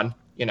drum on,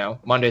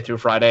 Monday through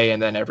Friday,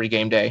 and then every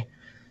game day,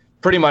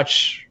 pretty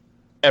much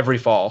every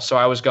fall. So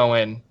I was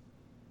going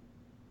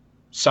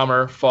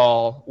summer,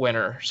 fall,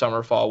 winter,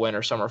 summer, fall,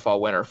 winter, summer,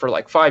 fall, winter for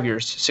like 5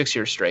 years, 6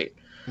 years straight.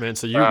 Man,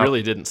 so you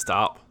really didn't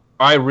stop.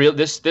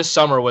 This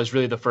summer was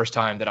really the first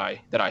time that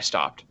I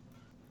stopped.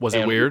 Was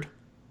it weird?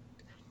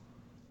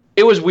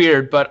 It was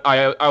weird, but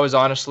I was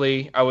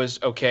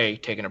okay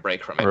taking a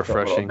break from it.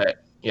 Refreshing. For a little bit.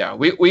 Yeah,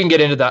 we can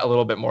get into that a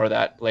little bit more of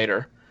that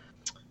later.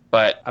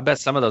 But I bet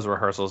some of those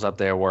rehearsals up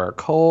there were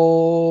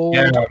cold.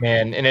 Yeah,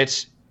 man, and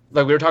it's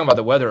like we were talking about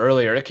the weather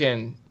earlier. It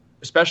can,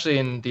 especially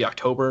in the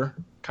October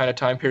kind of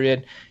time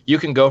period, you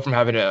can go from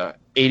having a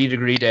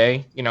 80-degree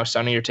day,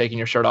 sunny, you're taking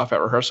your shirt off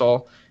at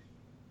rehearsal.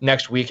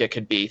 Next week it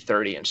could be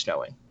 30 and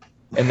snowing,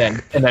 and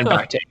then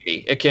back to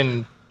 80. It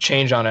can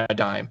change on a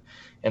dime,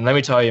 and let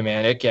me tell you,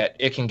 man, it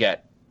can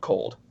get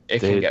cold. It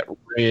can get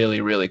really,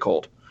 really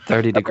cold.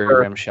 30-degree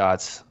rim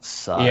shots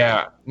suck.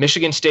 Yeah,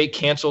 Michigan State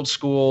canceled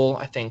school,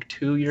 I think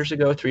 3 years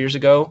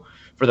ago,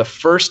 for the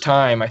first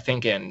time I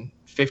think in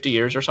 50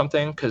 years or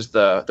something, because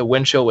the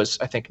wind chill was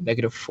I think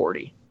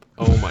 -40.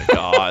 Oh my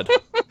God!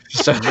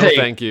 So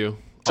thank you.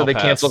 So they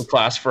canceled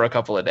class for a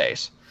couple of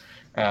days.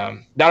 That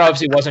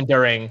obviously wasn't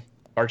during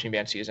marching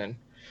band season,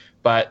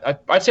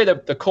 but I'd say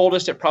that the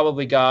coldest it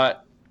probably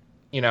got,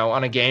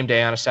 on a game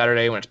day on a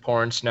Saturday when it's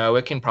pouring snow,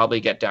 it can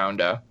probably get down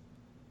to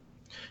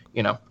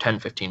 10,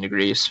 15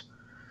 degrees.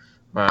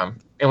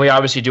 And we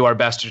obviously do our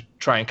best to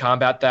try and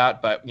combat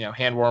that, but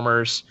hand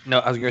warmers. No,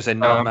 I was going to say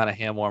no amount of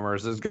hand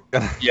warmers is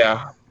gonna.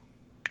 Yeah.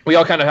 We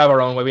all kind of have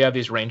our own way. We have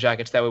these rain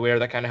jackets that we wear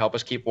that kind of help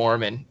us keep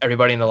warm, and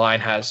everybody in the line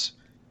has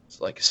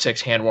like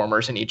 6 hand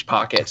warmers in each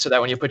pocket, so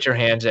that when you put your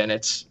hands in,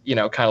 it's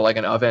kind of like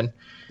an oven,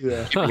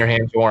 keeping your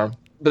hands warm.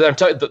 But I'm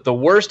telling you, the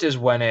worst is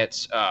when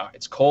it's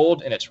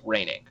cold and it's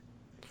raining.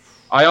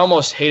 I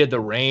almost hated the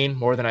rain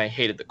more than I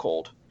hated the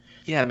cold.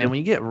 Yeah, man. When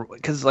you get,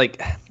 because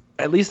like,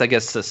 at least I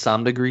guess to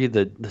some degree,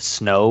 the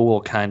snow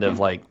will kind of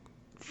like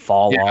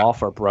fall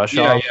off or brush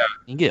off. Yeah.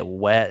 You get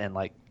wet and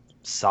like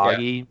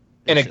soggy. Yeah.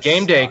 And a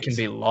game day can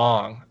be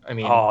long. I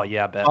mean, oh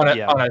yeah, I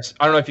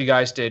don't know if you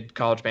guys did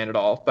college band at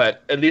all,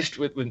 but at least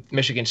with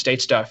Michigan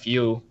State stuff,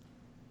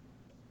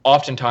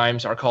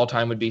 oftentimes our call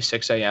time would be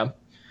 6 a.m.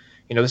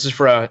 This is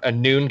for a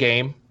noon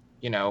game.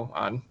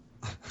 On,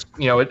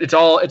 it's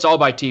all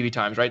by TV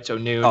times, right? So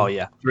noon. Oh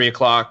yeah. 3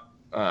 o'clock.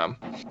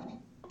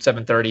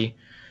 7:30.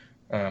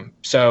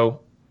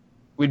 So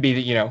we'd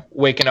be,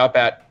 waking up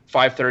at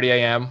 5:30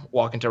 a.m.,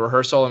 walking to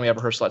rehearsal, and we have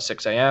rehearsal at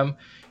 6 a.m.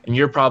 And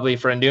you're probably,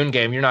 for a noon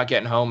game, you're not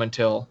getting home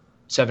until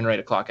 7 or 8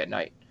 o'clock at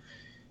night.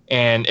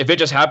 And if it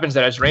just happens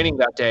that it's raining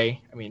that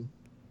day, I mean,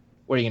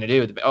 what are you going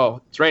to do?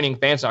 Oh, it's raining,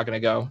 band's not going to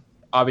go.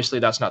 Obviously,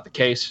 that's not the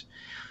case.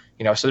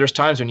 So there's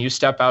times when you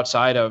step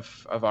outside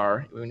of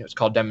our, it's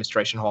called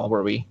demonstration hall,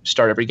 where we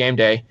start every game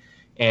day,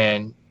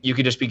 and you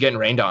could just be getting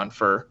rained on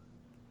for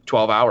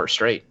 12 hours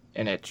straight.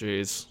 And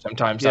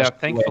sometimes that's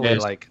thankfully,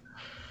 like,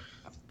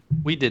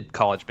 we did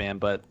college band,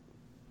 but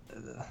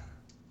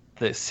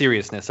the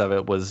seriousness of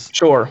it was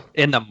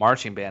in the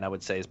marching band, I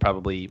would say, is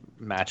probably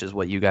matches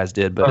what you guys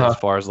did. But as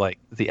far as like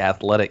the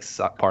athletics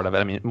part of it,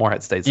 I mean,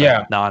 Morehead State's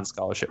a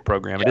non-scholarship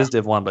program. It is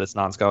Div 1, but it's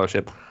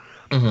non-scholarship.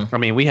 I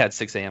mean, we had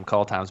 6 a.m.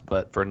 call times,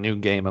 but for a new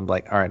game, I'm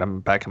like, all right,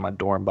 I'm back in my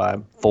dorm by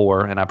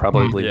 4, and I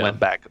probably went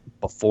back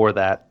before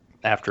that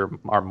after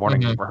our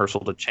morning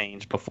rehearsal to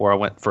change before I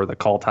went for the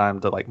call time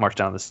to like march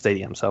down to the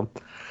stadium. So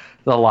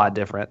it's a lot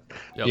different.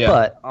 Yep.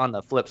 But on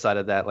the flip side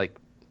of that, like,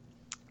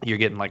 you're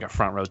getting like a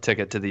front row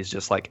ticket to these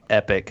just like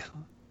epic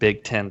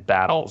Big Ten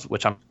battles,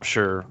 which I'm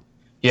sure.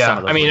 Yeah,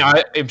 I mean,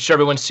 I'm sure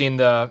everyone's seen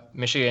the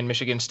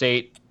Michigan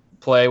State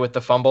play with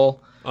the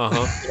fumble. I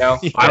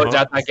was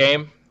at that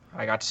game.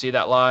 I got to see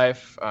that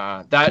live.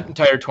 That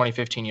entire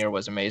 2015 year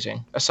was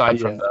amazing, aside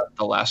from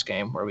the last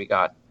game where we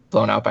got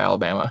blown out by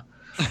Alabama.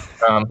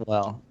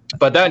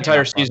 But that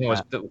entire season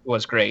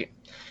was great.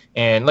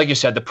 And like you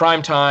said, the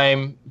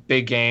primetime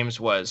big games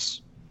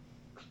was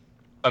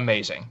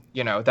amazing.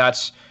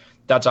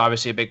 That's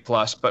obviously a big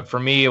plus. But for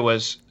me, it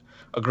was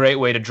a great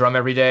way to drum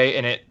every day.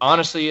 And it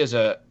honestly is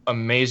a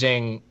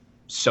amazing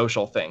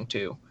social thing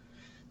too.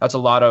 That's a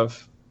lot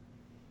of,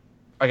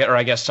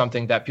 I guess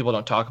something that people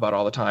don't talk about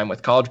all the time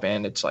with college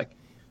band. It's like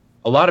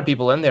a lot of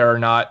people in there are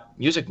not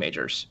music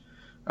majors.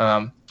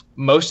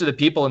 Most of the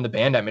people in the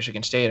band at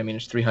Michigan State, I mean,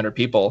 it's 300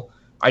 people.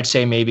 I'd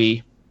say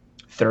maybe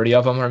 30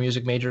 of them are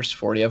music majors,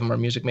 40 of them are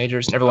music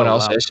majors, and everyone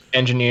else is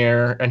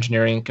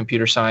engineering,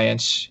 computer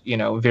science,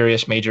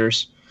 various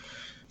majors.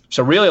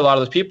 So really a lot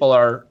of those people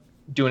are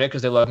doing it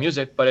because they love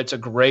music, but it's a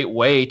great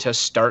way to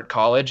start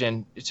college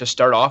and to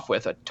start off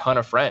with a ton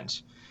of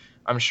friends.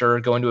 I'm sure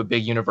going to a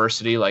big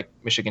university like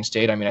Michigan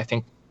State, I mean, I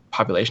think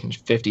population is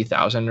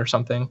 50,000 or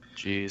something.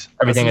 Jeez.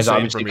 Everything is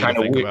obviously kind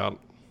of weird. About.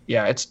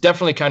 Yeah, it's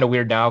definitely kind of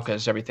weird now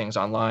because everything's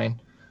online.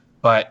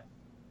 But,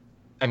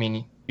 I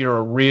mean, you're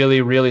a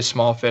really, really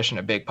small fish in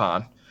a big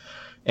pond.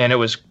 And it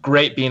was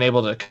great being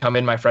able to come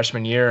in my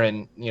freshman year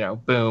and,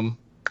 boom,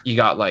 you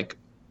got like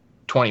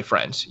 20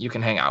 friends you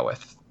can hang out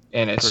with.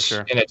 And it's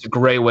a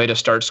great way to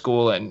start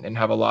school and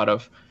have a lot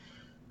of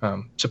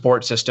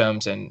support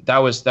systems. And that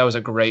was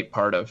a great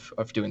part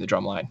of doing the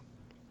drumline.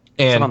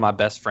 And some of my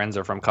best friends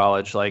are from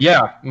college. Like,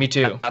 yeah, me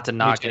too. Not to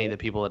knock any of the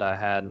people that I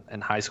had in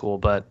high school,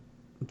 but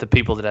the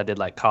people that I did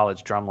like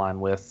college drumline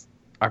with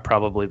are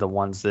probably the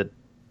ones that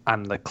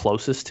I'm the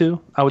closest to,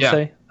 I would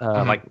say.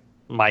 Like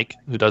Mike,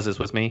 who does this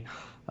with me,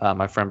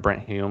 my friend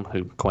Brent Hume,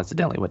 who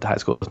coincidentally went to high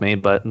school with me,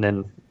 and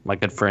then my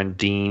good friend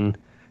Dean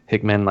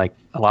Hickman, like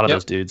a lot of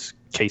those dudes.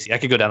 Casey, I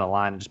could go down the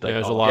line and just be like,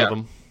 there's a lot of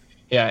them.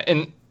 Yeah,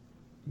 and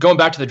going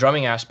back to the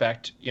drumming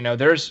aspect,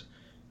 there's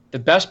the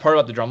best part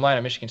about the drumline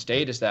at Michigan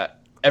State is that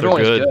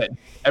everyone is good.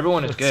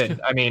 Everyone is good.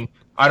 I mean,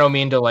 I don't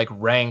mean to like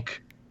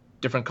rank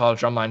different college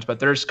drum lines, but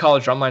there's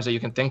college drum lines that you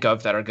can think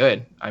of that are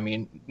good. I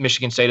mean,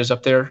 Michigan State is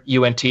up there,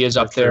 UNT is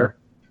up there,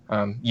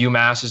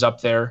 UMass is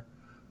up there,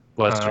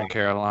 Western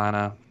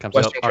Carolina comes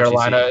Western up.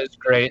 Carolina RCC. is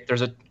great.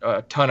 There's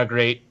a ton of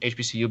great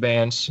HBCU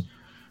bands,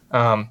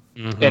 and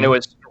it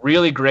was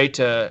really great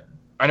to.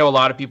 I know a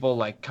lot of people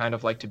like to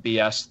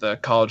BS the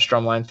college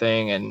drumline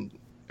thing, and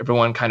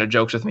everyone kind of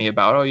jokes with me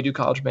about, oh, you do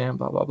college band,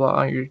 blah blah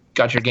blah. You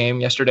got your game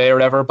yesterday or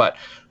whatever, but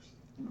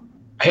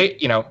hey,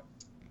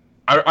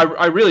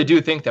 I really do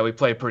think that we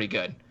play pretty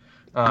good.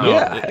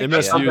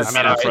 MSU is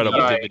incredible.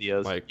 YouTube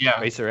videos, like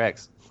Racer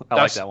X. I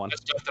like that one. The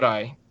stuff that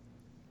I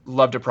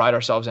love to pride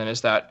ourselves in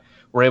is that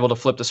we're able to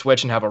flip the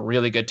switch and have a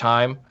really good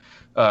time.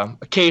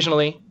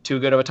 Occasionally, too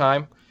good of a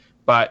time,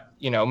 but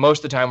most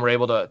of the time we're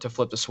able to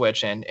flip the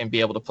switch and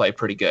be able to play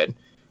pretty good.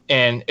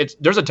 And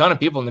there's a ton of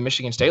people in the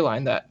Michigan State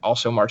line that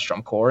also march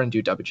drum corps and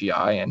do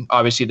WGI, and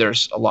obviously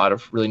there's a lot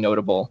of really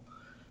notable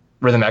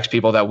Rhythm X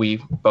people that we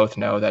both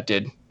know that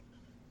did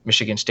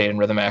Michigan State and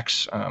Rhythm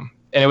X, and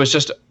it was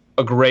just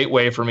a great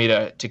way for me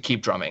to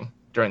keep drumming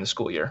during the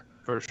school year.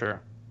 For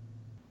sure.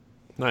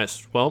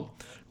 Nice. Well,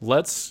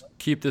 let's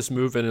keep this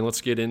moving and let's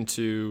get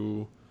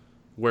into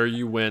where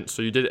you went.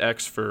 So you did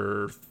X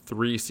for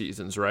 3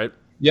 seasons, right?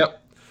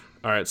 Yep.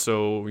 All right.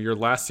 So your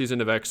last season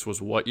of X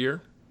was what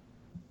year?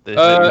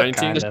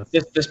 19.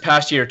 This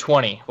past year,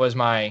 20 was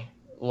my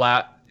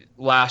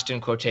last in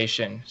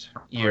quotations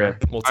year.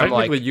 Okay. Well,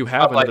 technically, you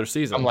have another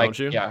season, don't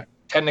you? Yeah.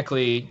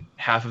 Technically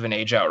half of an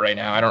age out right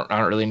now. I don't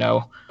really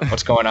know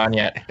what's going on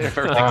yet.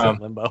 Everything's in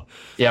limbo.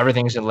 Yeah,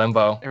 everything's in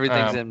limbo.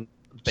 Everything's in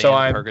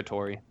band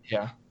purgatory.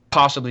 Yeah,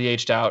 possibly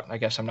aged out. I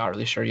guess I'm not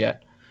really sure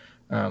yet.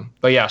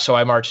 But yeah, so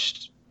I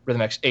marched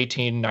Rhythm X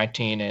 18,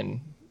 19, and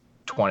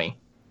 20,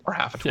 or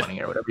half of 20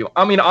 or whatever you want.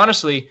 I mean,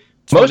 honestly,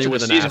 most of the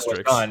season was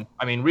done.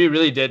 I mean, we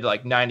really did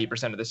like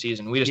 90% of the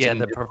season. We just didn't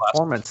the do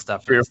performance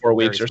stuff 3 or 4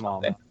 weeks or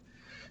something.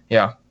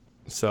 Yeah.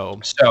 So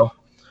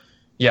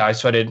yeah, I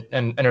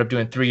ended up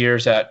doing 3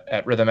 years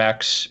at Rhythm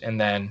X, and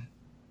then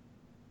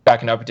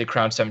backing up, I did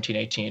Crown 17,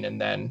 18,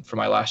 and then for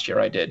my last year,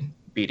 I did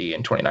BD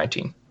in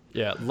 2019.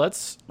 Yeah,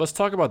 let's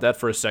talk about that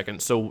for a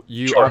second. So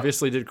you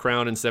obviously did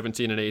Crown in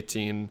 17 and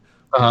 18.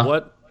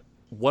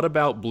 What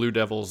about Blue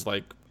Devils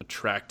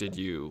attracted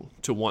you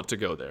to want to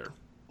go there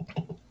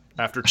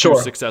after 2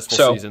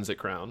 successful seasons at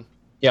Crown?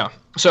 Yeah.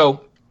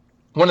 So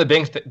one of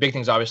the big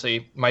things,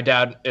 obviously, my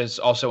dad is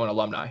also an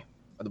alumni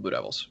of the Blue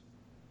Devils.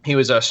 He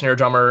was a snare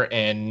drummer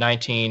in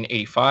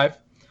 1985.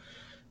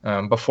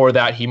 Before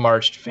that, he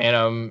marched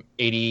Phantom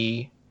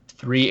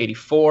 83,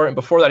 84. And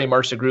before that, he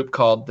marched a group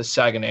called the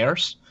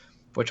Sagonaires,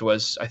 which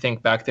was, I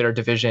think, back there,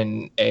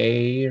 Division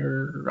A,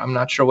 or I'm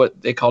not sure what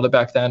they called it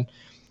back then.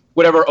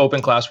 Whatever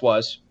open class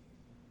was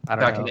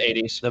back in the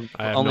 80s. The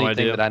only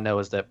thing that I know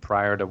is that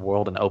prior to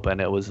World and Open,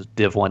 it was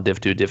Div 1, Div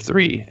 2, Div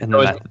 3. And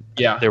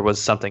there was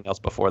something else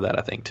before that,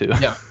 I think, too.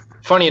 Yeah.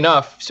 Funny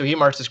enough, so he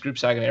marched this group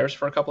Sagonaires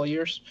for a couple of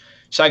years.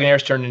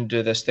 Sagonaires turned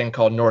into this thing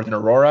called Northern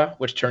Aurora,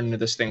 which turned into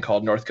this thing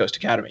called North Coast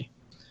Academy.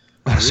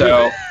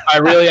 So I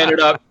really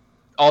ended up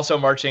also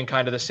marching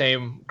kind of the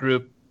same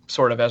group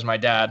sort of as my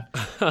dad.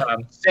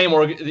 The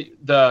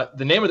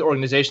name of the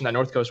organization that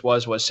North Coast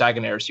was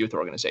Sagonaires Youth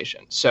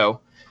Organization.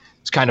 So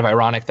it's kind of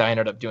ironic that I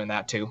ended up doing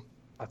that too.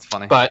 That's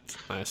funny. But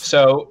nice.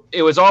 So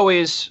it was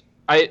always,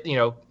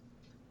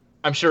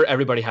 I'm sure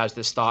everybody has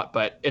this thought,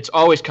 but it's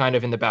always kind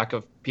of in the back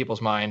of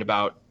people's mind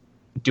about,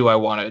 do I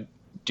want to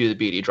do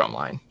the BD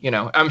drumline?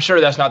 I'm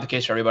sure that's not the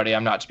case for everybody.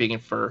 I'm not speaking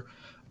for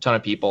a ton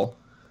of people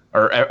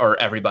or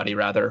everybody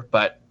rather,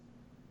 but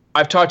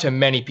I've talked to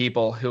many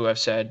people who have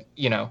said,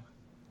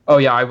 oh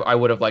yeah, I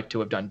would have liked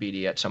to have done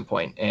BD at some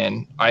point,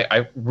 and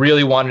I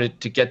really wanted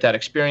to get that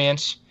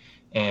experience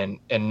and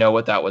know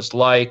what that was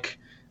like.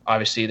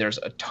 Obviously, there's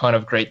a ton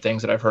of great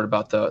things that I've heard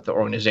about the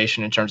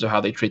organization in terms of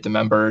how they treat the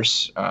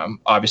members.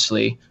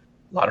 Obviously,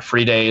 a lot of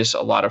free days,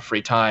 a lot of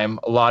free time,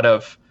 a lot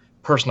of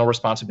personal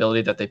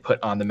responsibility that they put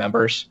on the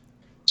members.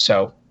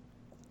 So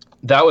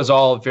that was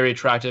all very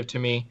attractive to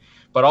me.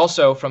 But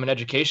also from an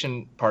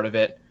education part of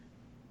it,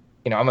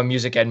 I'm a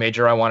music ed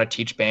major. I want to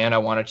teach band. I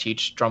want to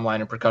teach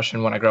drumline and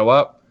percussion when I grow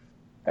up.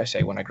 I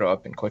say when I grow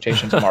up in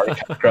quotations. I'm already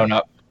kind of grown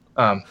up.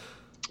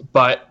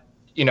 But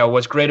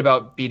what's great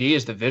about BD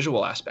is the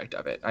visual aspect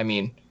of it. I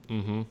mean,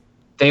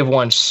 they've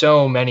won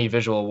so many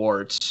visual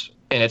awards,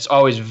 and it's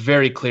always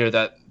very clear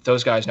that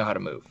those guys know how to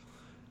move.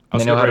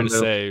 They know how to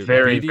move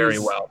very, very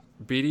well.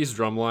 BD's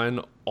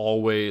drumline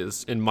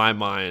always, in my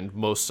mind,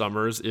 most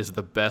summers is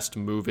the best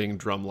moving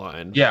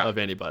drumline of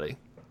anybody.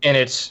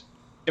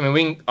 And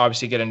we can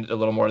obviously get into a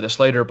little more of this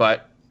later,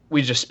 but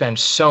we just spend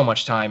so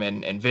much time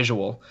in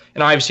visual.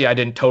 And obviously I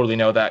didn't totally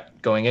know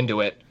that going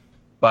into it,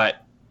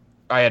 but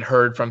I had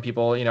heard from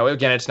people,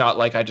 again, it's not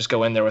like I just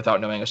go in there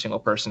without knowing a single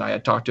person. I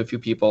had talked to a few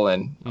people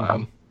and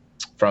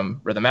from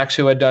Rhythm X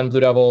who had done Blue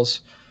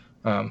Devils,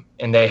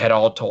 and they had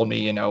all told me,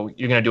 you're going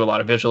to do a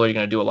lot of visual, you're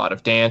going to do a lot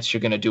of dance,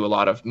 you're going to do a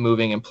lot of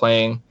moving and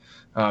playing.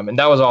 And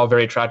that was all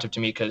very attractive to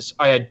me because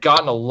I had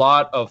gotten a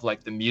lot of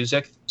like the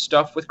music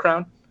stuff with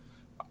Crown.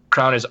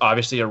 Crown is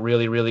obviously a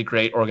really, really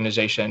great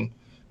organization,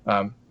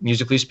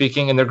 musically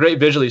speaking, and they're great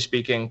visually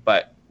speaking.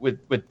 But with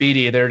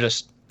BD, they're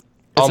just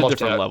almost a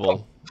different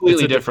level,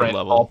 completely different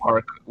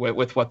ballpark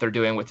with what they're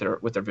doing with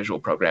their visual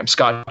program.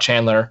 Scott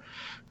Chandler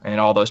and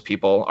all those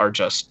people are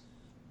just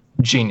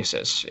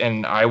geniuses,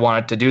 and I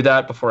wanted to do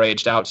that before I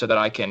aged out so that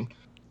I can,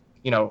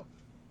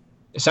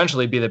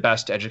 essentially be the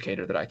best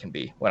educator that I can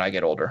be when I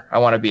get older. I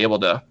want to be able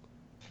to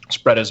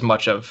spread as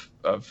much of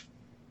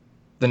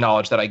the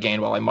knowledge that I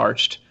gained while I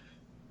marched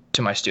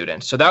to my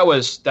students. So that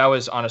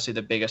was honestly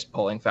the biggest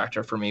pulling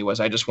factor for me. Was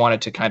I just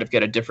wanted to kind of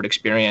get a different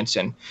experience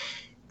and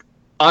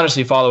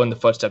honestly follow in the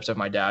footsteps of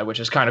my dad, which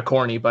is kind of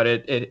corny, but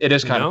it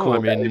is kind of cool. I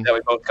mean, that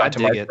we both got to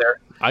march there.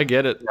 I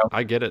get it.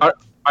 I get it.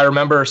 I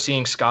remember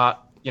seeing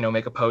Scott,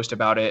 make a post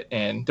about it,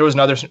 and there was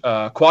another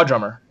quad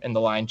drummer in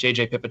the line,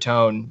 JJ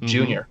Pipitone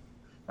Jr.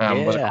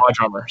 Was a quad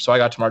drummer, so I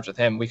got to march with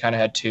him. We kind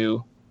of had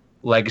two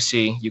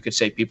legacy, you could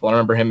say, people. I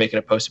remember him making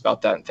a post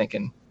about that and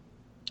thinking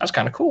that's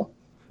kind of cool.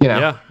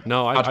 Yeah,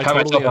 no, I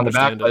totally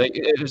understand it.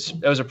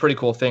 It was a pretty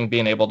cool thing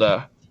being able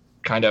to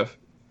kind of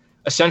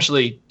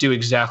essentially do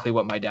exactly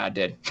what my dad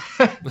did.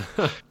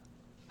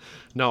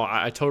 No,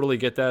 I totally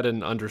get that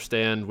and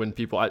understand when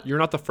people. You're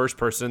not the first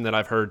person that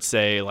I've heard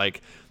say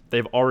like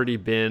they've already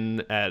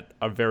been at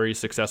a very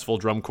successful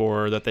drum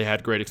corps that they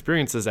had great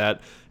experiences at,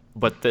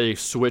 but they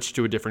switched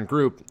to a different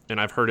group. And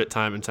I've heard it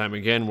time and time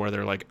again where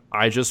they're like,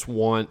 I just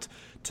want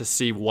to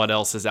see what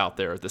else is out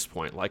there at this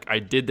point. Like I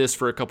did this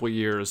for a couple of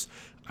years.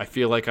 I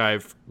feel like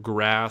I've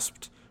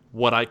grasped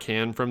what I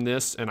can from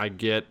this and I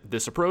get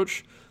this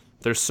approach.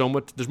 There's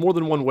more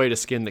than one way to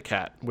skin the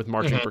cat with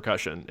marching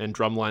percussion and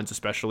drum lines,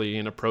 especially,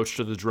 and approach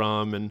to the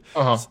drum and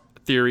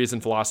theories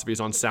and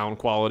philosophies on sound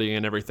quality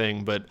and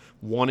everything. But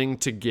wanting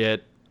to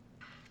get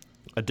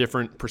a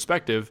different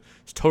perspective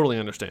is totally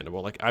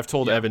understandable. Like I've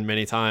told Evan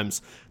many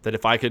times that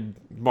if I could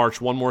march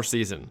one more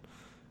season,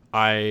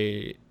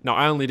 I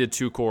only did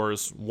 2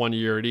 corps, 1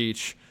 year at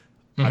each.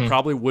 I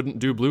probably wouldn't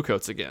do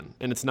Bluecoats again.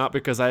 And it's not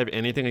because I have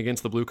anything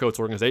against the Bluecoats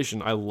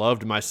organization. I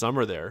loved my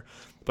summer there,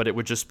 but it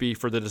would just be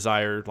for the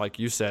desire, like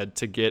you said,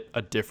 to get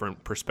a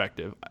different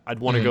perspective. I'd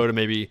want to go to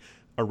maybe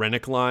a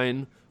Rennick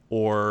line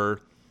or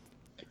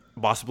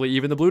possibly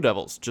even the Blue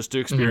Devils just to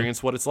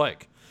experience what it's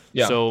like.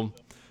 Yeah. So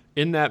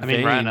in that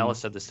vein, Ryan Ellis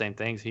said the same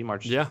things. He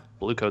marched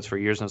Bluecoats for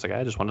years, and I was like,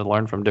 I just wanted to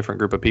learn from a different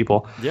group of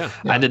people. Yeah.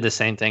 I did the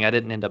same thing. I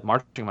didn't end up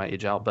marching my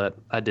age out, but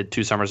I did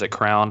 2 summers at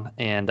Crown,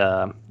 and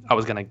I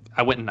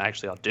went and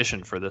actually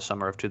auditioned for the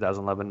summer of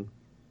 2011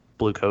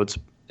 Bluecoats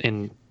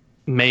and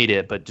made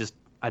it, but just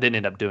I didn't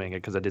end up doing it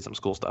because I did some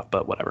school stuff,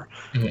 but whatever.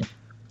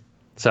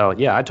 So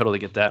yeah, I totally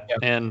get that,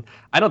 and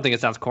I don't think it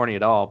sounds corny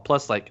at all.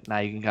 Plus, like now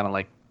you can kind of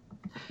like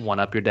one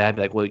up your dad,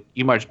 be like, well,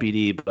 you marched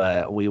BD,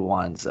 but we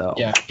won, so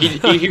yeah.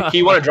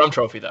 He won a drum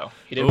trophy though.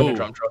 He did win a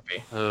drum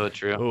trophy. Oh,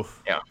 true.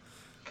 Oof. Yeah,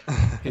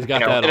 he's got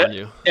that on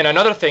you. And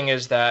another thing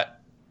is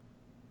that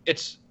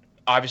it's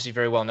obviously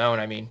very well known.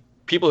 I mean,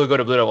 people who go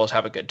to Blue Devils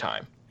have a good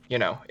time.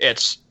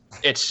 It's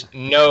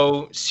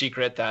no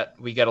secret that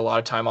we get a lot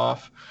of time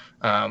off.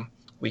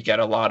 We get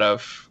a lot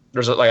of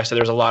there's a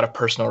lot of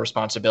personal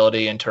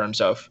responsibility in terms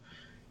of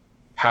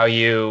how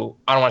you.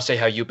 I don't want to say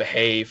how you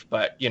behave,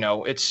 but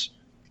it's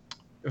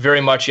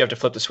very much you have to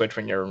flip the switch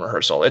when you're in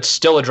rehearsal. It's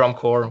still a drum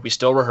corps. We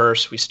still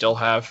rehearse. We still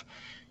have,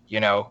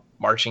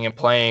 marching and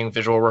playing,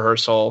 visual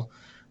rehearsal,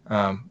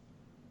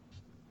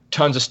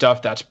 tons of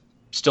stuff that's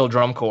still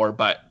drum corps,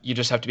 but you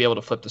just have to be able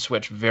to flip the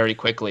switch very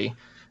quickly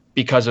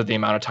because of the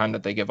amount of time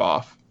that they give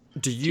off.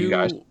 Do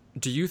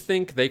you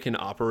think they can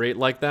operate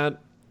like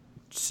that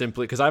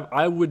simply? Because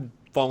I would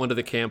fall into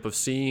the camp of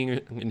seeing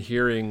and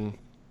hearing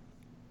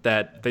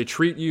that they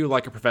treat you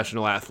like a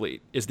professional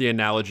athlete is the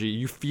analogy.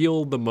 You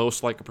feel the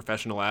most like a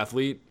professional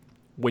athlete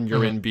when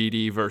you're in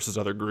BD versus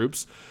other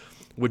groups.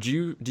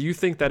 Do you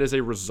think that is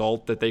a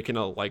result that they can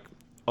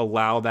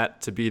allow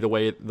that to be the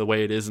way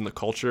it is in the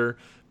culture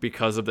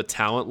because of the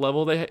talent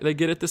level they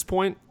get at this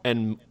point?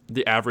 And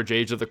the average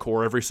age of the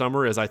core every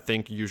summer is, I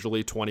think,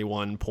 usually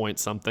 21 point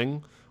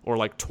something, or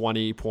like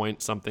 20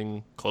 point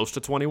something, close to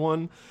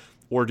 21.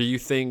 Or do you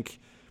think,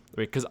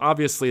 because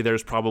obviously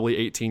there's probably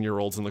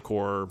 18-year-olds in the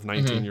core,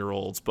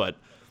 19-year-olds, but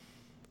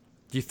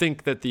do you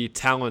think that the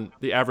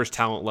average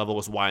talent level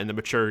is why, and the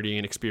maturity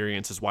and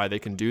experience is why they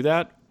can do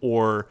that?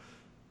 Or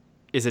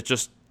is it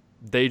just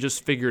they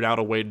just figured out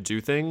a way to do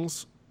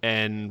things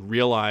and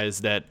realize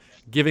that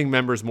giving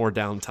members more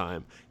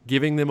downtime,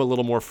 giving them a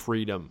little more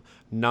freedom,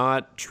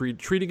 not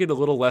treating it a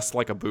little less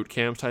like a boot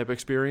camp type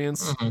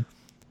experience,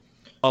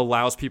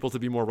 allows people to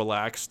be more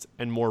relaxed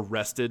and more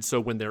rested, so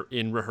when they're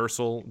in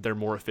rehearsal, they're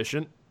more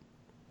efficient?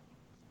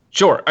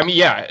 Sure. I mean,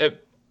 yeah,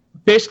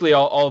 basically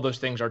all of those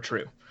things are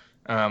true.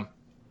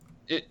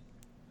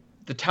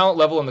 The talent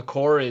level in the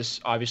core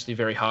is obviously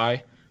very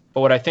high,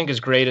 but what I think is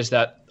great is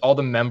that all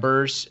the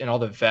members and all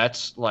the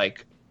vets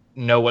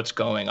know what's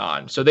going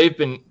on. So they've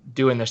been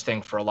doing this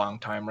thing for a long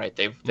time, right?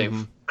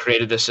 They've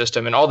created this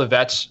system, and all the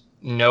vets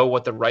know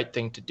what the right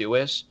thing to do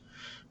is.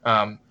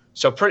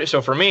 So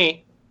for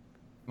me,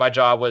 my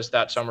job was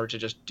that summer to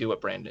just do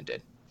what Brandon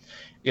did,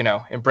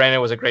 and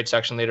Brandon was a great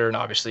section leader and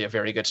obviously a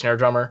very good snare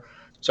drummer.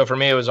 So for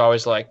me, it was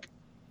always like,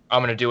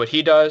 I'm going to do what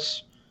he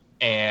does.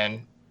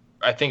 And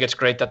I think it's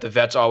great that the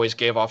vets always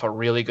gave off a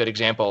really good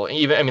example.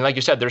 Even, like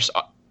you said,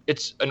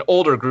 it's an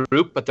older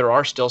group, but there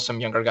are still some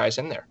younger guys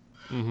in there.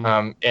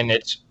 And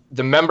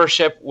the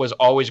membership was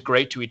always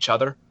great to each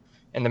other.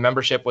 And the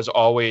membership was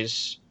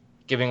always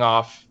giving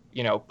off,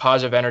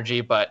 positive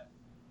energy, but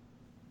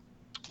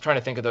I'm trying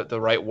to think of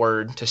the right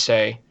word to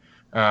say.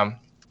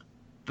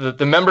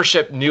 The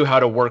membership knew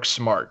how to work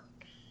smart.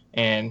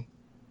 And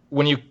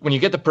when you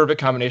get the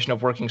perfect combination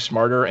of working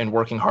smarter and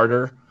working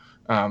harder,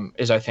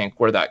 is I think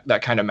where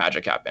that kind of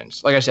magic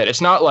happens. Like I said, it's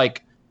not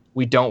like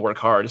we don't work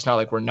hard. It's not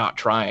like we're not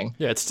trying.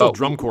 Yeah, it's still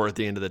drum corps at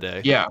the end of the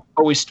day. Yeah,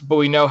 but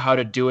we know how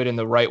to do it in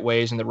the right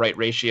ways and the right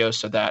ratios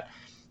so that,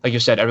 like you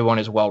said, everyone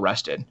is well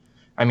rested.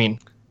 I mean,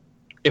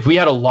 if we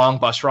had a long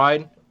bus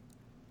ride,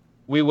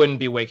 we wouldn't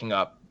be waking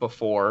up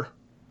before,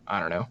 I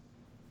don't know,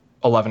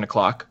 11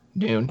 o'clock,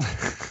 noon.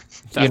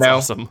 That's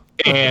awesome.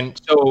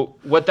 And so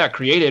what that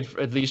created,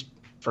 at least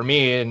for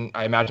me, and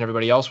I imagine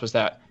everybody else, was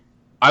that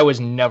I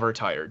was never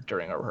tired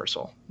during a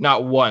rehearsal.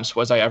 Not once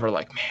was I ever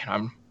like,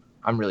 man,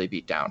 I'm really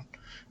beat down.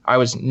 I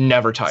was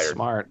never tired.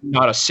 Smart.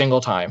 Not a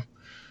single time.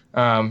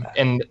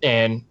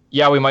 And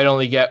yeah, we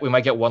might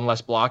get one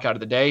less block out of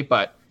the day,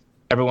 but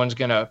everyone's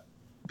gonna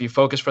be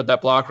focused for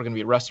that block. We're gonna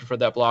be rested for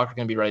that block. We're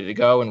gonna be ready to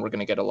go, and we're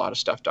gonna get a lot of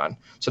stuff done.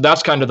 So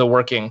that's kind of the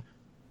working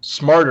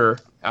smarter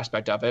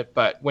aspect of it.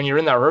 But when you're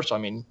in that rehearsal, I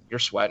mean, you're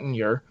sweating,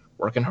 you're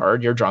working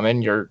hard, you're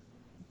drumming, you're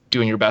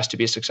doing your best to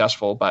be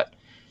successful, but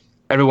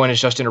everyone is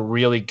just in a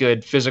really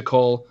good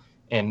physical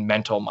and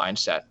mental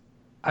mindset.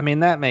 I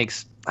mean,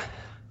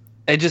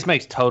 it just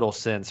makes total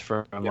sense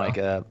from like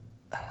a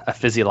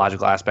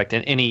physiological aspect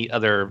in any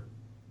other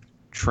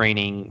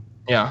training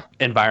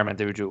environment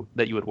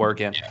that you would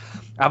work in. Yeah.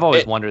 I've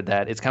always wondered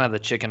that. It's kind of the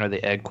chicken or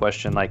the egg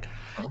question. Like,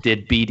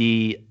 did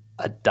BD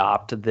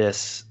adopt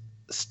this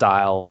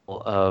style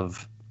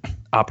of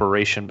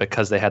operation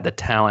because they had the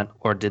talent,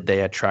 or did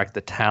they attract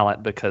the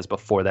talent because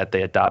before that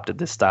they adopted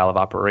this style of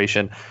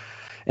operation?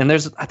 And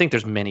I think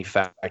there's many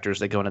factors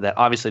that go into that.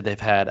 Obviously, they've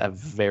had a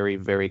very,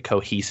 very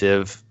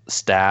cohesive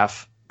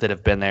staff that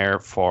have been there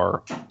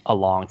for a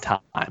long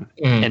time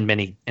in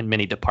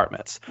many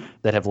departments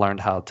that have learned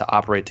how to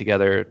operate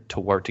together, to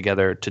work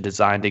together, to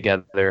design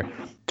together,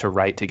 to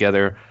write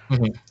together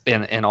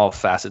in all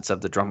facets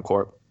of the drum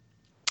corps.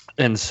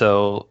 And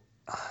so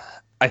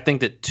I think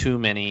that too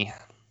many,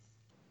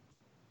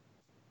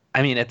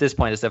 I mean, at this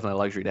point, it's definitely a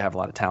luxury to have a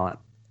lot of talent.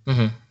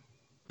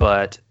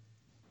 But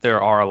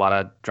there are a lot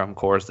of drum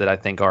corps that I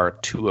think are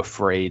too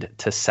afraid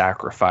to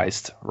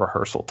sacrifice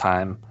rehearsal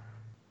time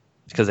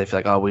because they feel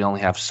like, oh, we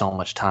only have so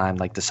much time.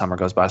 Like the summer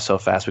goes by so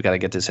fast. We got to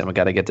get this in. We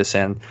got to get this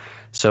in.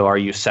 So are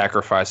you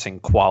sacrificing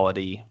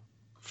quality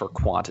for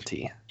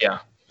quantity? Yeah.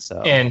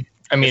 So, and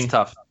I mean, it's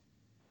tough.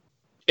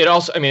 It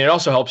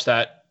also helps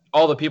that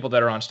all the people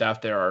that are on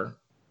staff there are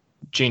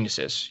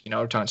geniuses.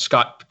 We're talking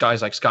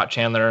guys like Scott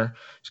Chandler,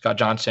 Scott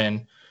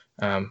Johnson,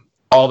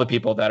 all the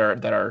people that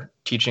are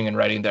teaching and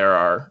writing there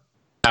are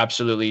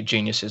absolutely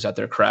geniuses at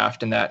their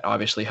craft, and that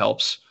obviously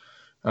helps.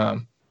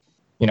 It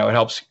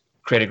helps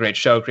create a great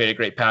show, create a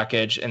great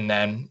package, and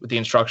then with the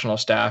instructional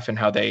staff and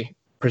how they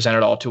present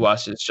it all to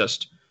us, it's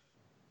just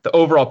the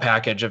overall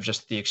package of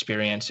just the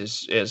experience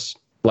is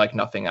like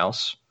nothing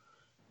else.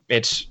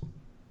 And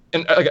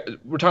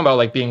we're talking about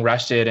like being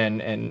rested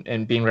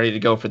and being ready to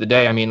go for the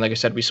day. I mean, like I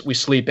said, we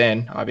sleep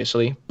in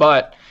obviously,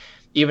 but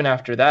even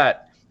after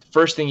that, the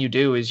first thing you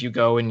do is you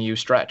go and you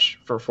stretch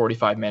for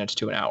 45 minutes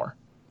to an hour.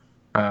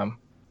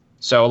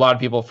 So a lot of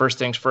people, first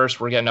things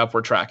first, we're getting up,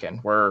 we're tracking,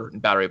 we're in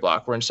battery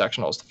block, we're in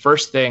sectionals. The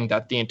first thing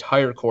that the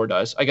entire corps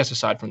does, I guess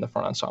aside from the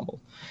front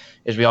ensemble,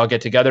 is we all get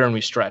together and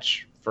we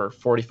stretch for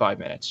 45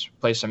 minutes,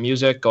 play some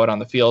music, go out on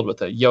the field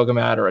with a yoga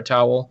mat or a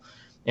towel,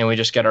 and we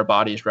just get our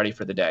bodies ready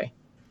for the day.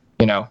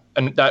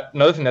 And that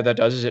another thing that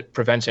does is it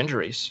prevents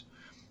injuries.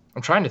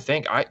 I'm trying to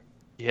think. I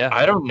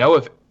don't know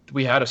if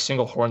we had a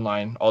single horn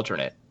line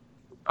alternate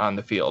on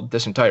the field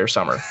this entire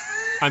summer.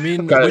 I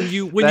mean, when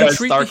you that's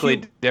treat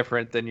starkly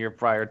different than your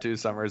prior 2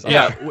 summers.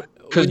 Yeah,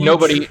 because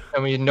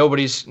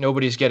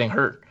nobody's getting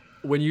hurt.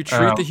 When you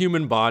treat the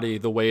human body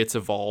the way it's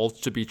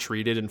evolved to be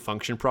treated and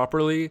function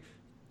properly,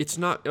 it's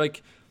not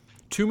like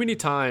too many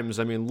times.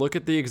 I mean, look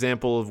at the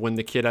example of when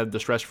the kid had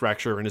the stress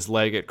fracture in his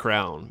leg at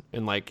Crown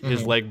and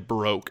his leg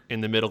broke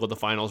in the middle of the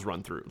finals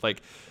run through.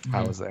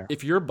 I was there.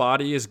 If your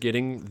body is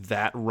getting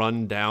that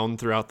run down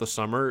throughout the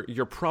summer,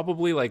 you're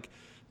probably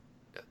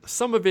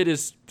some of it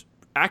is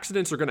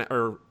accidents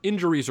or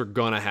injuries are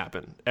gonna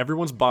happen.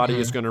 Everyone's body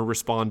is gonna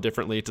respond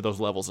differently to those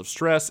levels of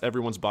stress.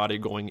 Everyone's body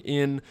going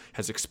in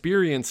has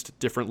experienced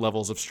different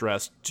levels of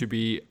stress to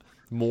be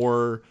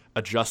more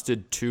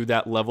adjusted to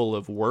that level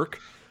of work.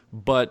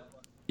 But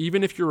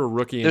even if you're a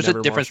rookie, there's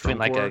a difference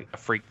between a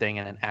freak thing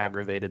and an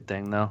aggravated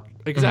thing, though.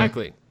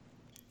 Exactly.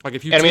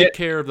 If you take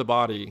care of the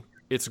body,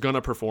 it's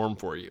gonna perform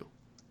for you.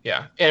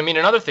 Yeah, and I mean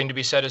another thing to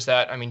be said is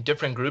that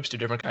different groups do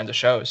different kinds of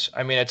shows.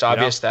 I mean it's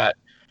obvious that,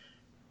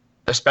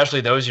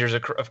 especially those years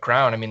of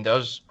Crown,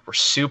 those were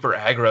super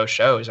aggro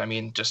shows.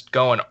 Just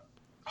going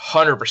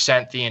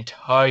 100% the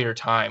entire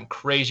time,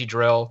 crazy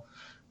drill,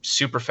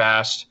 super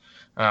fast.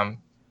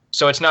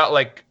 So it's not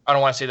like, I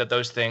don't want to say that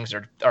those things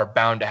are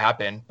bound to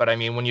happen, but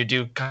when you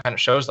do kind of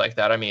shows like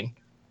that,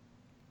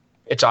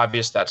 it's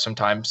obvious that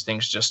sometimes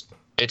things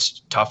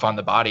it's tough on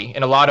the body.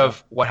 And a lot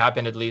of what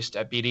happened, at least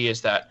at BD,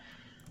 is that,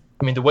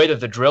 the way that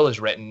the drill is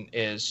written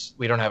is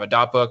we don't have a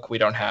dot book, we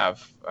don't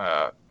have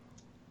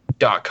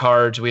dot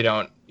cards, we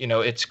don't,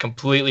 it's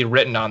completely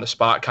written on the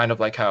spot, kind of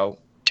like how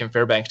Tim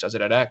Fairbanks does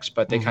it at X,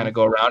 but they kind of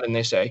go around and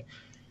they say,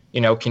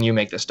 can you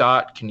make this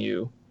dot? Can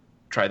you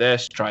try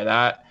this, try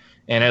that?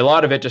 And a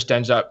lot of it just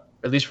ends up,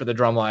 at least for the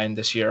drum line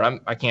this year,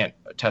 I can't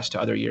attest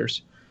to other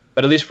years,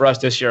 but at least for us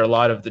this year, a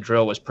lot of the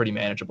drill was pretty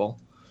manageable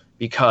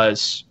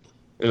because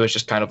it was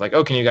just kind of like,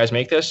 oh, can you guys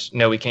make this?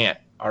 No, we can't.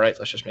 All right,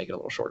 let's just make it a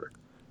little shorter.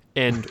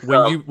 And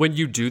when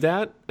you do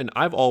that, and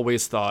I've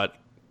always thought,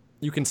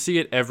 you can see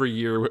it every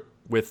year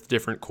with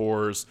different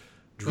corps,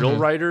 drill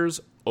writers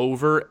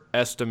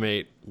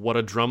overestimate what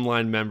a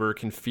drumline member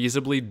can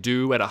feasibly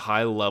do at a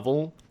high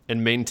level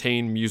and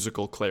maintain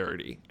musical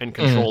clarity and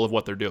control of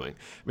what they're doing.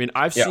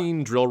 I've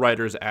seen drill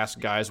writers ask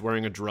guys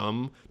wearing a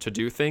drum to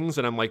do things,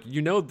 and I'm like,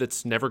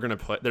 that's never going to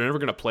play. They're never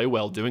going to play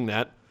well doing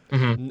that.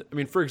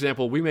 For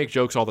example, we make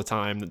jokes all the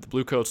time that the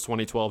Blue Coats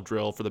 2012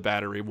 drill for the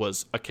battery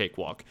was a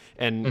cakewalk,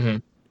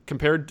 and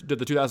compared to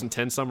the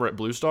 2010 summer at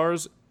Blue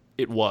Stars,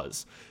 it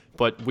was.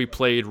 But we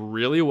played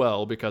really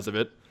well because of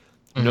it.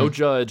 No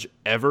judge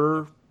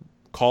ever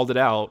called it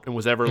out and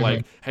was ever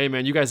like, hey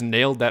man, you guys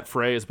nailed that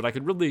phrase, but I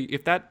could really,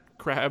 if that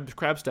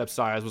crab step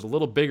size was a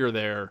little bigger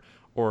there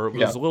or it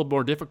was a little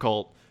more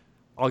difficult,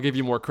 I'll give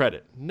you more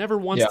credit. Never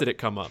once did it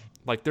come up.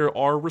 There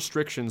are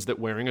restrictions that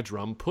wearing a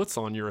drum puts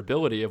on your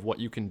ability of what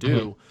you can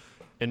do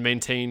and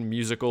maintain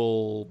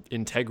musical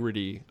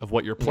integrity of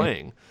what you're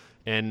playing.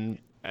 And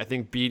I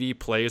think BD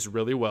plays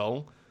really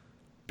well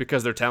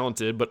because they're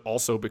talented, but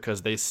also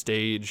because they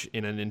stage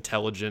in an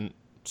intelligent,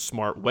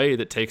 smart way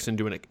that takes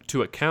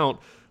into account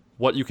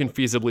what you can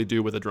feasibly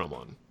do with a drum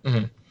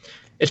on.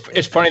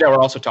 It's funny that we're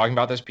also talking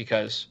about this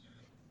because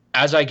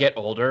as I get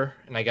older,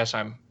 and I guess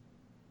I'm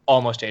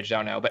almost aged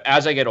out now, but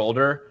as I get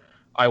older,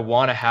 I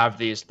want to have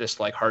this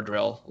hard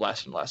drill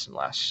less and less and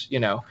less.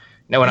 Now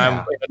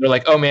when they're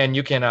like, oh man,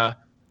 you can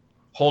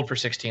hold for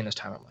 16 this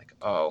time. I'm like,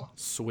 oh,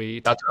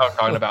 sweet. That's what I'm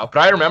talking about.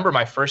 But I remember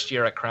my first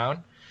year at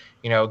Crown,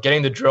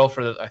 getting the drill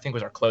for I think it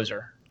was our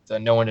closer, the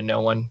No One to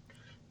No One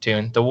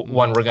tune, the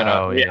one we're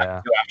gonna do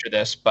after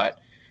this. But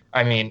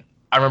I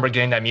remember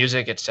getting that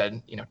music. It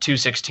said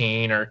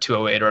 216 or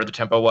 208 or whatever the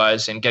tempo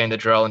was, and getting the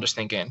drill and just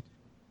thinking,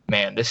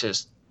 man, this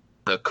is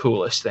the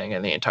coolest thing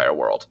in the entire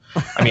world.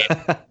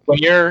 When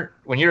you're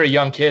a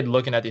young kid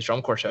looking at these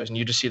drum corps shows and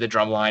you just see the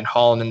drum line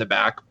hauling in the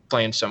back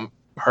playing some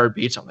hard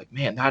beats, I'm like,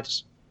 man,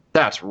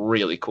 that's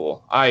really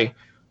cool. I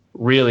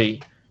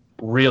really,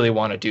 really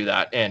want to do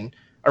that. And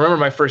I remember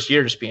my first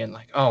year just being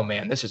like, oh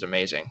man, this is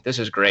amazing. This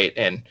is great.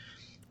 And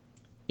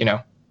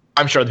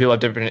I'm sure the people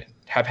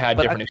have had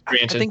different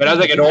experiences, but as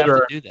I get older,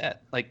 have to do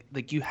that.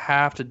 Like you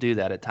have to do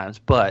that at times,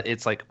 but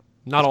it's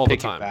not all the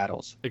time.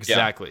 Battles.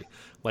 Exactly.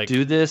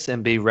 Do this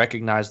and be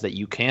recognized that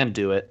you can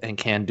do it and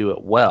can do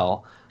it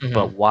well,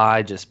 but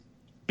why just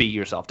beat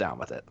yourself down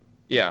with it?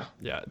 Yeah.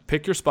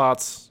 Pick your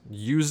spots,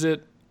 use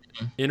it,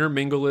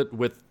 intermingle it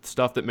with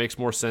stuff that makes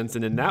more sense.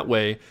 And in that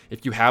way,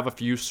 if you have a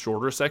few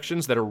shorter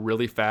sections that are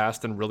really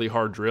fast and really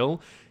hard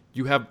drill,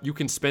 you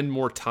can spend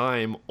more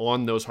time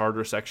on those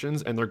harder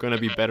sections and they're going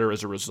to be better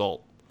as a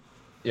result.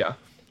 Yeah.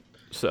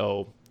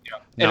 So,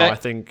 I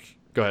think,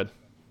 go ahead.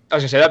 I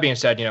was gonna say, that being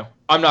said,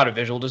 I'm not a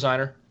visual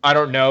designer. I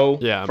don't know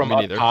from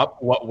up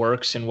top what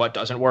works and what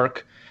doesn't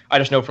work. I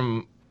just know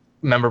from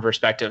member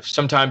perspective.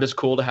 Sometimes it's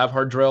cool to have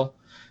hard drill,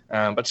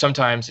 but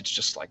sometimes it's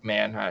just like,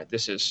 man,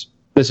 this is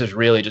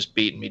really just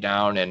beating me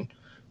down, and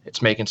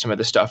it's making some of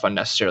this stuff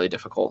unnecessarily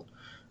difficult.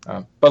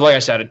 But like I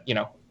said,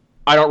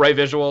 I don't write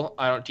visual.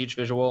 I don't teach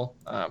visual.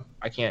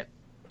 I can't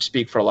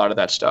speak for a lot of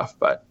that stuff.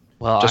 But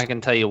I can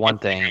tell you one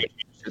thing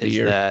is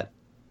that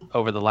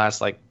over the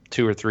last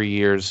 2 or 3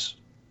 years,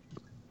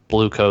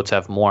 blue coats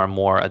have more and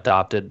more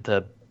adopted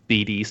the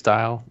BD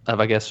style of,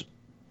 I guess,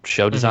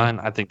 show design.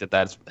 I think that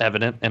that's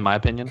evident in my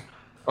opinion.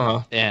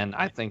 And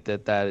I think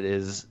that that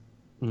is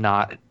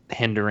not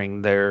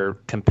hindering their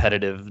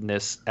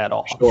competitiveness at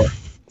all. Sure.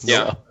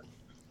 Yeah.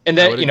 And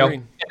then, and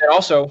then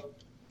also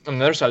on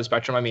the other side of the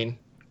spectrum, I mean,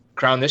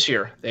 Crown this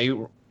year, they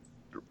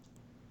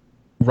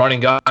run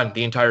and gun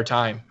the entire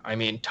time. I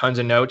mean, tons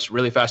of notes,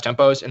 really fast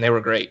tempos, and they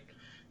were great.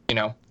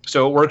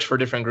 So it works for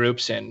different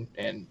groups, and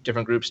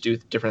different groups do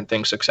different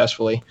things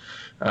successfully.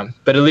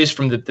 But at least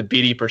from the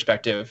BD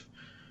perspective,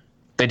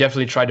 they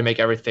definitely tried to make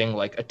everything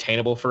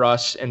attainable for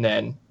us. And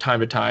then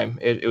time to time,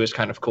 it was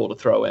kind of cool to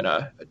throw in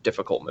a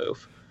difficult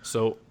move.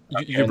 So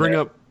you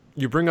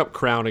bring up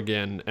Crown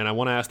again, and I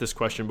want to ask this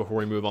question before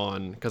we move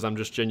on because I'm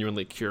just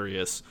genuinely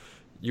curious.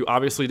 You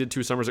obviously did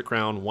 2 summers at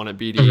Crown, 1 at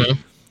BD.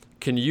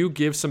 Can you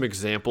give some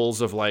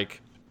examples of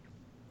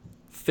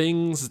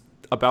things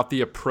about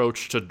the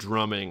approach to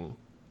drumming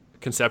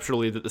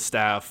conceptually that the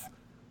staff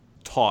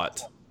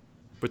taught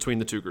between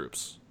the 2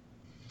 groups,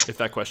 if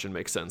that question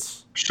makes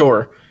sense?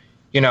 Sure.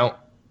 I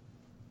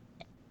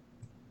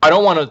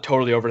don't want to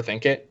totally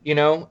overthink it,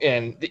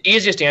 and the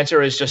easiest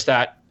answer is just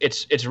that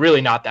it's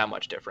really not that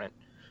much different.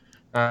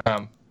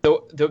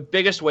 The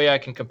biggest way I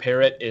can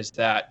compare it is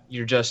that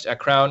you're just at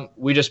Crown,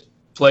 we just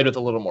played with a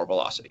little more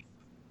velocity.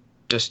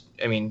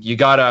 You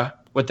gotta,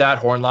 with that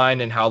horn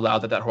line and how loud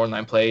that horn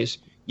line plays,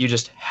 you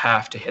just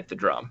have to hit the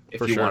drum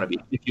if you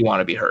want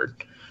to be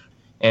heard.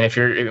 And if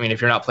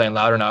you're not playing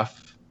loud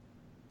enough,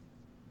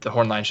 the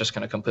horn line's just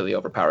going to completely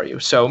overpower you.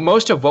 So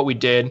most of what we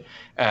did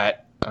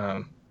at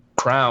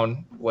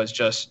Crown was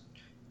just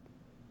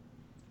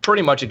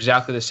pretty much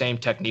exactly the same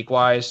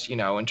technique-wise,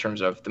 in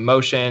terms of the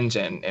motions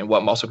and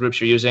what muscle groups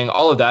you're using.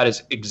 All of that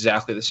is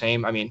exactly the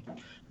same. I mean,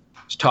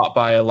 it's taught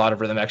by a lot of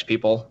Rhythm X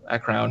people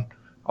at Crown.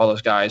 All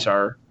those guys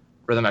are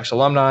Rhythm X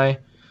alumni.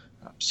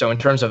 So in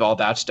terms of all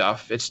that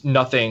stuff, it's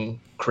nothing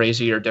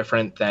crazy or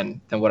different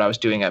than what I was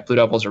doing at Blue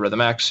Devils or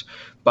Rhythm X.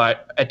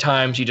 But at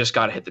times, you just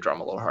got to hit the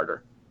drum a little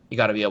harder. You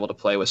got to be able to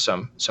play with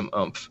some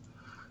oomph.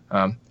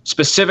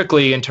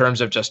 Specifically in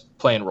terms of just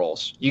playing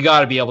rolls, you got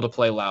to be able to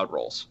play loud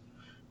rolls.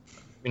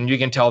 And you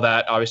can tell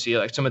that obviously,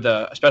 some of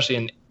especially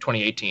in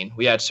 2018,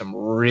 we had some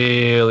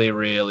really,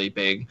 really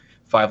big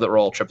 5-lit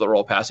roll, triplet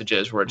roll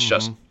passages where it's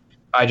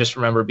I just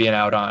remember being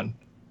out on,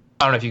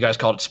 I don't know if you guys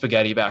called it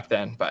spaghetti back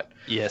then, but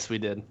yes, we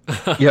did.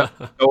 Yeah,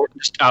 we're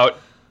just out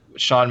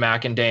with Sean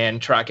Mack and Dan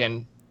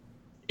tracking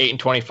 8 and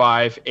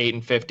 25, 8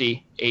 and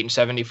 50, 8 and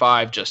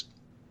 75, just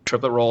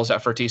triplet rolls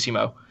at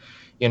Fortissimo,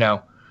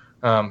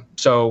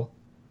 So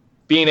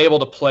being able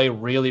to play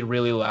really,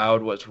 really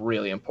loud was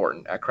really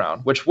important at Crown,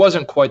 which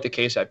wasn't quite the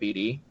case at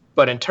BD.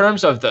 But in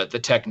terms of the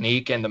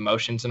technique and the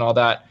motions and all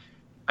that,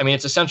 I mean,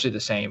 it's essentially the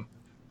same.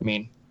 I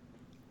mean,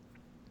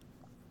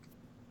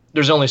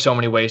 there's only so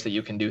many ways that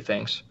you can do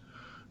things,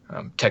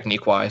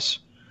 technique-wise.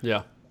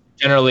 Yeah.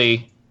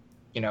 Generally,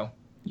 you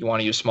want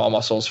to use small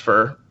muscles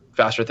for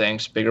faster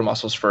things, bigger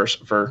muscles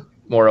for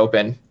more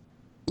open,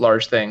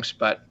 large things.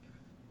 But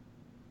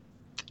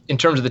in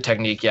terms of the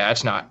technique, yeah,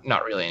 it's not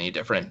really any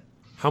different.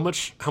 How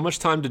much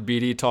time did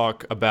BD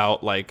talk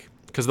about,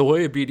 because the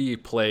way a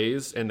BD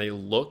plays and they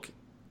look,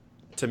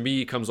 to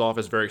me, comes off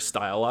as very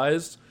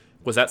stylized.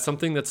 Was that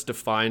something that's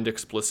defined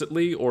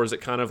explicitly, or is it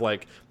kind of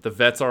the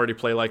vets already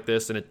play like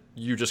this and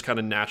you just kind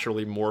of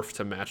naturally morph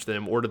to match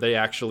them, or do they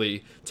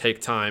actually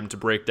take time to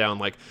break down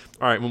all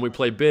right, when we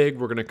play big,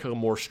 we're going to come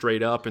more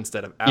straight up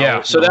instead of out?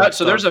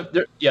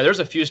 Yeah, there's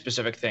a few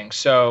specific things.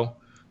 So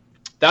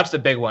that's the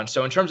big one.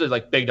 So in terms of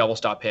big double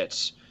stop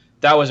hits,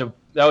 that was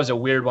a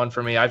weird one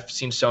for me. I've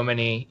seen so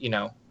many,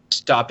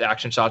 stopped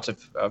action shots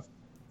of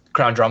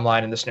Crown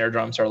drumline, and the snare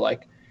drums are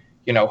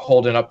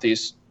holding up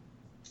these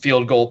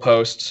field goal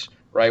posts,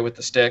 right, with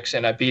the sticks.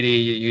 And at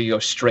BD, you go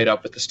straight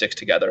up with the sticks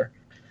together.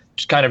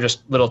 Just kind of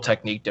just little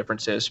technique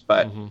differences.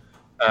 But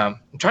I'm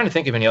trying to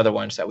think of any other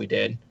ones that we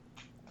did.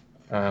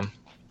 I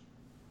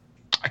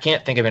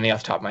can't think of any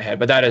off the top of my head,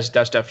 but that's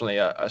definitely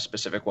a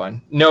specific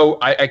one. No,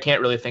 I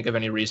can't really think of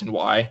any reason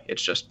why.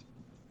 It's just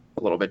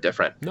a little bit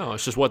different. No,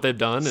 it's just what they've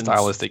done.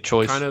 Stylistic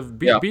choice. Kind of,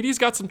 BD's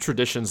got some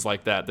traditions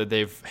like that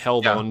they've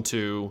held on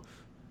to,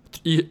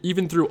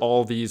 even through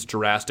all these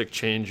drastic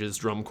changes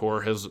drum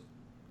corps has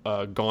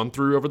gone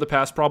through over the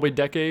past probably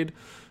decade.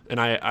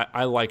 And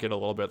I like it a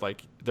little bit.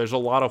 There's a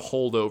lot of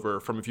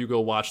holdover from if you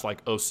go watch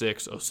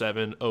 06,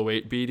 07,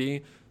 08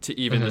 BD to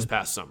even this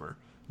past summer,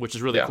 which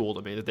is really cool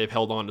to me that they've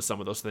held on to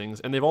some of those things.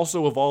 And they've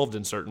also evolved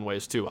in certain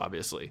ways too,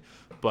 obviously.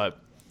 But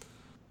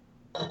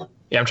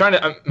yeah, I'm trying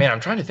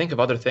to think of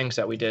other things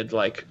that we did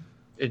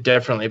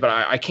Definitely, but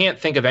I can't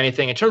think of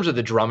anything in terms of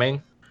the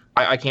drumming.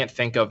 I can't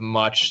think of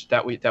much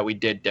that we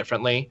did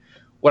differently.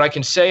 What I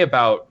can say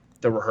about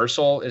the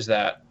rehearsal is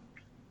that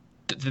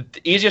the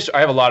easiest. I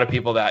have a lot of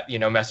people that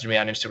message me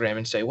on Instagram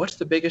and say, "What's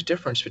the biggest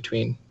difference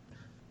between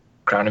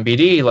Crown and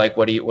BD? Like,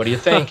 what do you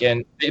think?"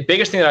 And the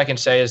biggest thing that I can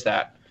say is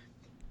that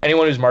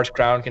anyone who's marched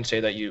Crown can say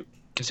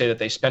that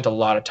they spent a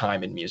lot of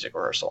time in music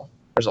rehearsal.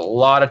 There's a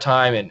lot of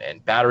time in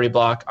battery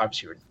block.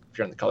 Obviously, if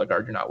you're in the color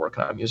guard, you're not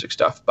working on music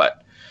stuff,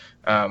 but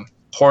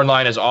horn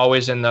line is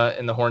always in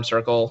the horn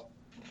circle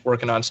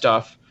working on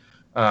stuff.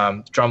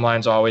 Drum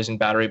line's always in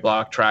battery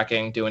block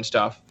tracking, doing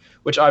stuff,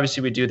 which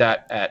obviously we do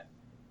that at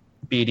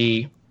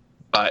BD.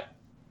 But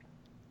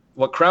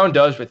what Crown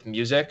does with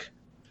music,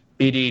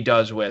 BD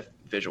does with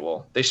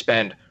visual. They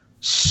spend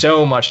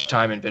so much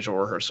time in visual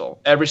rehearsal.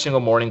 Every single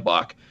morning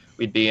block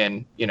we'd be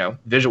in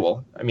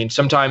visual. I mean,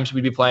 sometimes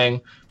we'd be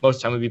playing, most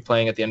of the time we'd be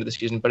playing at the end of the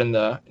season, but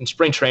in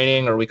spring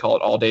training, or we call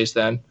it all days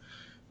then,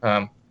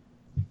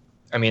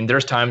 I mean,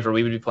 there's times where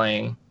we would be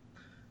playing,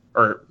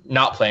 or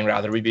not playing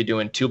rather, we'd be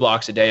doing 2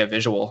 blocks a day of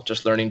visual,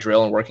 just learning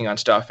drill and working on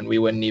stuff, and we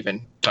wouldn't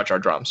even touch our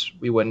drums.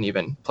 We wouldn't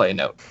even play a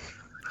note.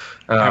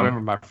 I remember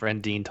my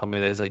friend Dean told me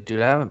that. He's like,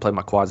 dude, I haven't played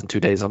my quads in 2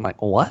 days. I'm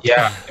like, what?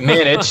 Yeah,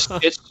 man, it's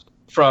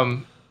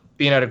from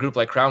being at a group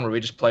like Crown where we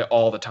just play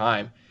all the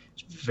time.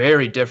 It's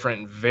very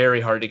different and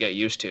very hard to get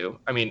used to.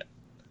 I mean,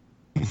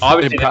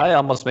 obviously, it probably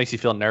almost makes you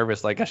feel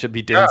nervous, like I should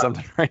be doing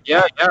something right.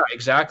 Yeah,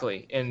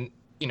 exactly. And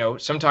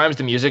sometimes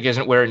the music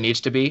isn't where it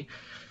needs to be.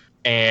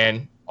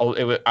 And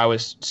I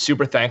was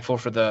super thankful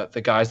for the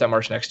guys that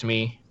marched next to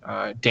me.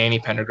 Danny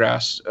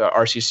Pendergrass,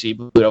 RCC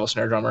Blue Devil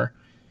snare drummer.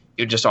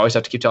 You just always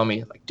have to keep telling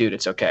me, like, dude,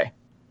 it's okay.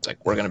 It's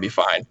like, we're going to be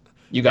fine.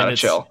 You got to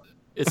chill.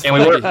 And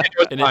we were. It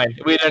was fine.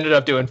 We ended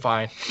up doing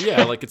fine.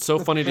 Yeah, like, it's so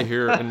funny to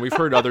hear. And we've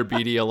heard other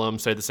BD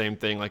alums say the same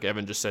thing. Like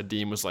Evan just said,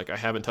 Dean was like, I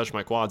haven't touched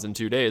my quads in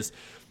 2 days.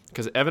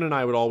 Because Evan and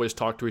I would always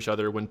talk to each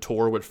other when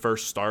tour would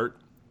first start.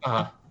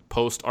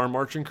 Post our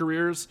marching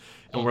careers,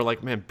 and we're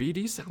like, man,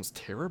 BD sounds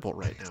terrible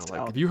right now.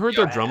 Like, have you heard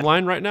their drum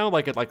line right now?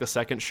 Like at the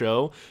second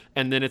show,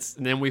 and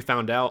then we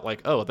found out,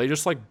 like, oh, they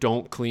just like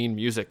don't clean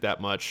music that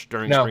much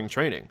during spring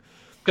training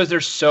because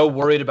they're so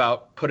worried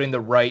about putting the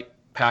right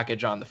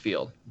package on the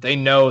field. They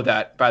know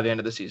that by the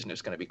end of the season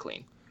it's going to be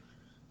clean.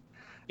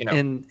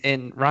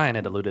 And Ryan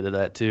had alluded to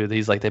that too.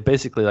 He's like, they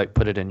basically like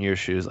put it in your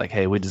shoes, like,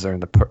 hey, we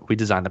designed the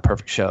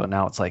perfect show.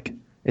 Now it's like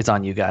it's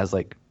on you guys,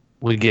 like.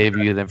 We gave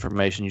you the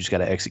information. You just got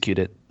to execute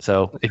it.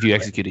 So if you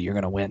execute it, you're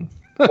going to win.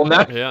 Well,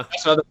 that's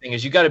another thing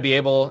is you got to be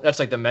able. That's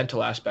like the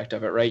mental aspect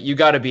of it, right? You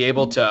got to be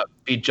able to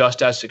be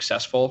just as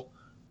successful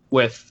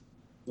with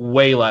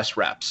way less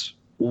reps.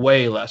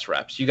 Way less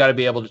reps. You got to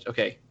be able to.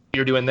 Okay,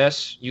 you're doing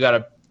this. You got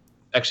to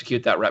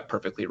execute that rep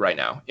perfectly right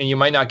now, and you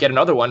might not get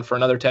another one for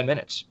another 10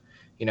 minutes.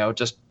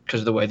 Just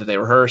because of the way that they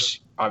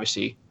rehearse.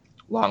 Obviously,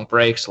 long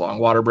breaks, long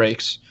water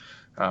breaks,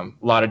 a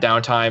lot of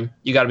downtime.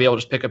 You got to be able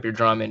to just pick up your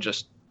drum and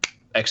just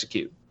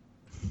execute,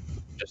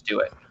 just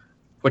do it,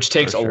 which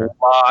takes a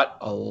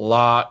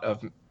lot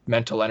of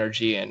mental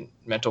energy and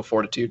mental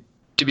fortitude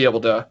to be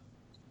able to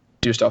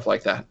do stuff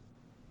like that.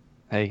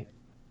 Hey,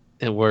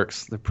 it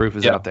works. The proof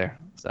is out there.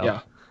 So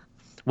yeah.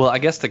 Well, I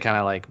guess to kind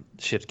of like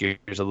shift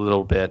gears a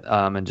little bit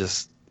and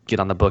just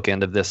get on the book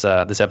end of this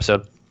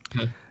episode,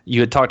 you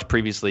had talked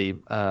previously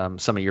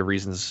some of your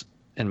reasons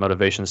and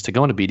motivations to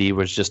go into BD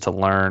was just to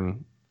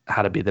learn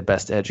how to be the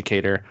best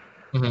educator.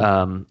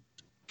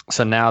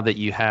 So now that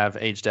you have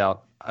aged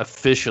out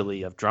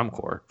officially of drum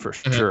corps, for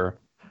sure,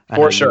 I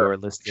know you were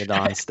listed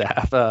on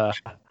staff to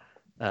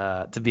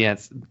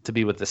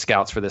be with the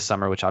Scouts for this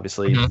summer, which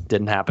obviously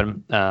didn't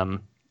happen.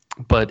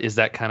 But is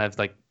that kind of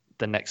like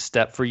the next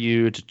step for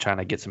you to try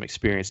to get some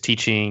experience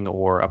teaching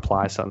or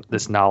apply some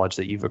this knowledge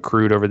that you've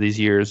accrued over these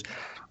years?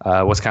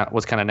 What's kind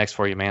of next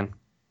for you, man?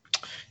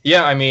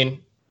 Yeah, I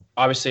mean,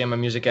 obviously I'm a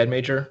music ed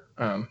major.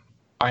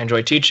 I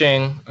enjoy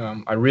teaching.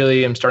 I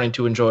really am starting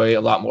to enjoy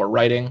a lot more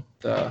writing,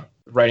 the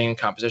writing and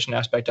composition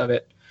aspect of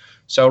it.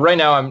 So right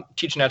now I'm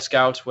teaching at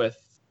Scouts with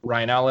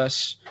Ryan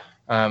Ellis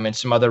and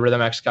some other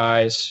Rhythm X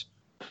guys.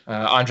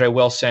 Andre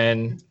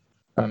Wilson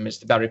is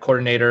the battery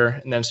coordinator,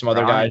 and then some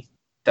other guys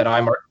that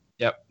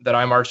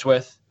I marched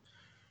with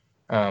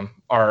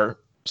are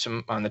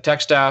some on the tech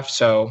staff.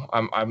 So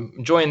I'm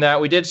enjoying that.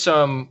 We did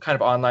some kind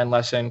of online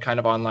lesson, kind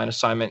of online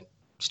assignment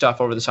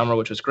stuff over the summer,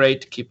 which was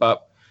great to keep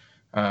up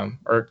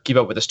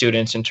with the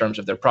students in terms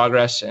of their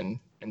progress, and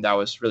that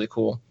was really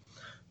cool.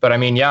 But I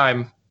mean,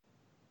 yeah,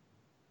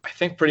 I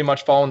think pretty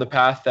much following the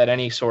path that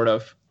any sort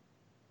of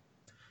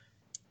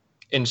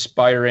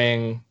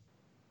inspiring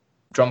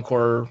drum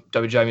corps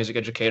WGI music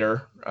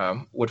educator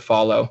would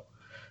follow.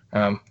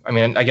 I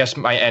mean, I guess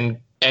my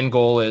end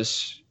goal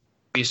is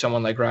be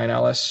someone like Ryan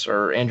Ellis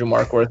or Andrew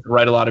Markworth,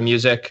 write a lot of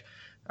music,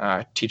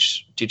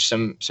 teach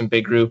some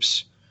big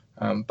groups.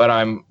 But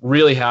I'm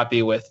really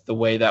happy with the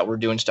way that we're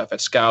doing stuff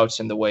at Scouts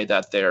and the way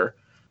that they're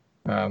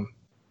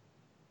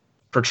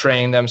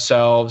portraying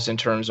themselves in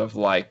terms of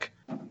like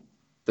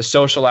the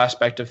social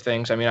aspect of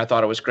things. I mean, I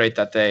thought it was great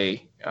that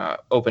they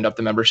opened up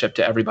the membership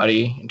to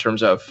everybody in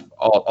terms of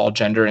all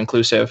gender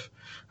inclusive.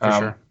 For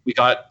sure.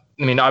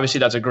 Obviously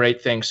that's a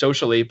great thing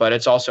socially, but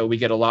it's also, we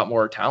get a lot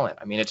more talent.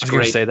 I mean, it's I was great.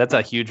 going to say that's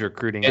a huge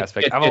recruiting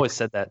aspect. I've always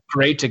said that.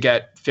 Great to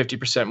get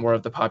 50% more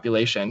of the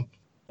population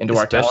into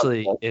our talent.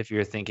 Especially if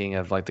you're thinking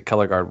of like the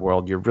color guard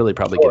world, you're really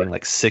probably getting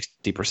like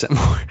 60%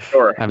 more.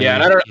 Sure. I mean,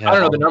 and I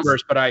don't know the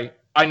numbers, but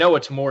I know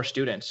it's more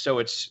students. So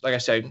it's, like I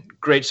said,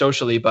 great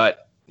socially,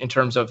 but in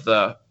terms of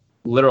the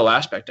literal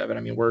aspect of it, I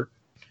mean, we're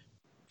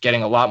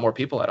getting a lot more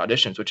people at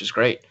auditions, which is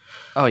great.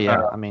 Oh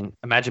yeah. I mean,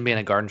 imagine being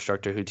a guard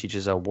instructor who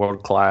teaches a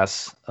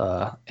world-class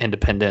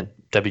independent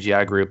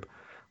WGI group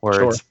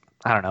where it's,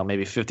 I don't know,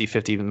 maybe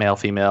 50-50 male,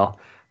 female,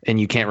 and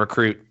you can't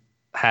recruit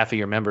half of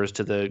your members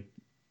to the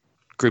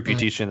group you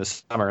teach in the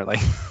summer. Like,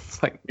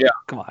 it's like,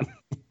 come on.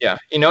 Yeah.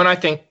 And I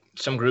think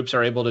some groups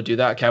are able to do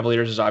that.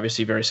 Cavaliers is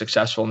obviously very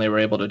successful, and they were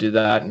able to do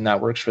that, and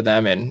that works for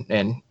them.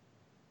 And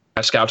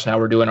as Scouts now,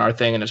 we're doing our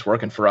thing, and it's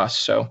working for us.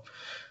 So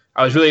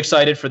I was really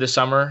excited for this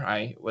summer.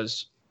 I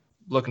was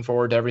looking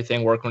forward to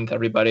everything, working with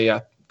everybody.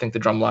 I think the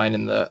drum line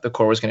and the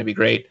core was going to be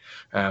great.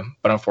 But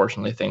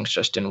unfortunately, things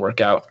just didn't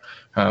work out.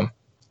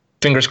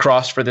 Fingers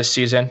crossed for this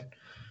season.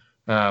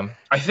 I'm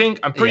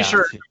pretty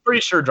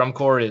sure drum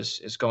corps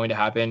is going to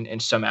happen in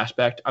some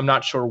aspect. I'm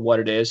not sure what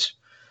it is.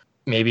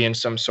 Maybe in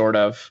some sort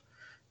of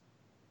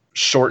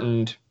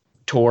shortened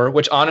tour,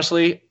 which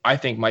honestly I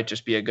think might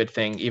just be a good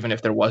thing, even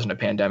if there wasn't a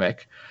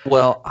pandemic.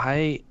 Well,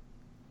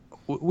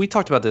 we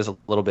talked about this a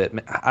little bit.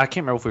 I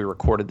can't remember if we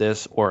recorded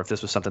this or if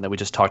this was something that we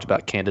just talked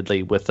about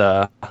candidly with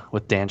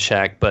Dan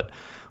Shack, but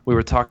we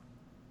were talking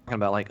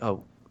about like,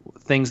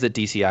 things that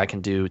DCI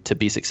can do to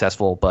be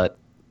successful, but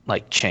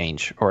like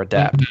change or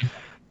adapt.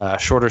 Mm-hmm.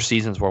 Shorter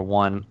seasons were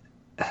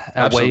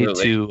a way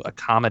to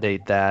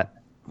accommodate that.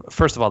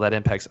 First of all, that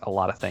impacts a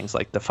lot of things,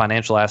 like the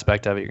financial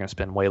aspect of it. You're going to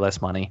spend way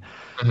less money.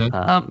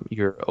 Mm-hmm.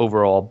 Your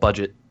overall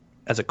budget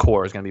as a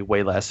core is going to be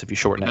way less if you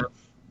shorten it.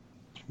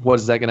 What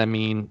is that going to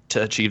mean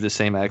to achieve the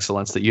same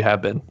excellence that you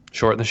have been?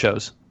 Shorten the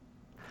shows.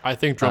 I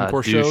think drum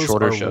corps shows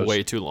are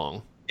way too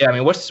long. Yeah, I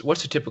mean, what's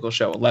the typical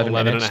show? 11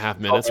 and a half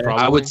minutes,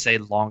 probably. I would say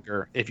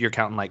longer if you're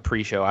counting like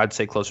pre-show. I'd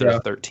say closer to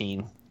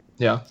 13.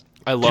 Yeah,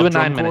 I love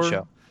drum 9-minute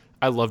show.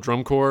 I love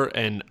drum corps,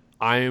 and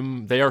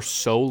they are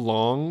so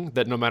long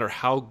that no matter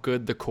how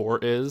good the core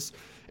is,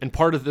 and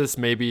part of this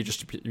may be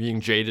just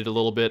being jaded a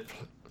little bit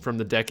from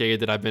the decade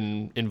that I've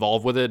been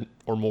involved with it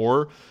or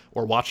more,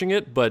 or watching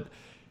it, but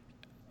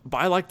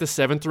by like the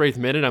 7th or 8th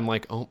minute, I'm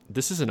like, oh,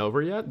 this isn't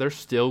over yet. They're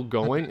still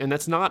going. And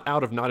that's not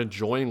out of not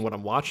enjoying what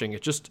I'm watching.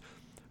 It just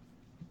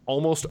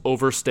almost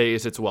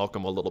overstays its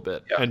welcome a little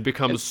bit and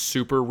becomes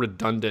super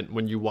redundant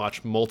when you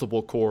watch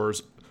multiple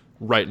cores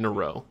right in a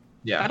row.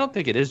 Yeah, I don't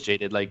think it is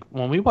jaded. Like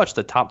when we watched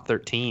the top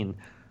 13,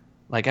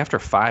 like after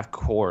 5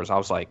 cores, I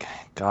was like,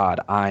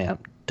 God, I am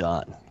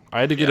done.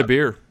 I had to get a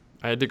beer.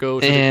 I had to go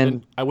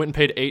and I went and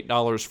paid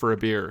 $8 for a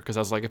beer because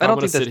I was like, if I'm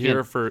going to sit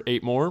here for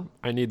 8 more,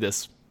 I need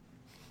this.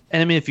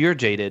 And I mean, if you're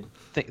jaded,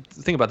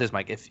 think about this,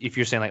 Mike. If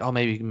you're saying like, oh,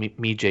 maybe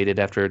me jaded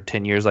after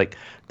 10 years, like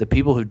the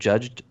people who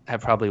judged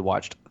have probably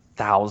watched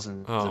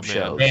thousands of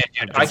shows. Man,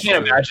 I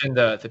can't imagine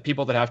the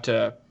people that have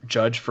to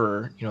judge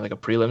for, like a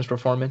prelims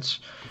performance.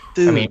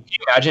 Dude. I mean, can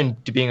you imagine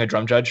being a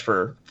drum judge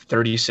for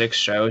 36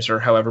 shows or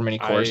however many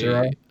cores there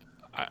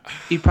are?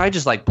 You'd probably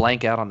just like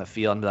blank out on the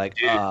field and be like,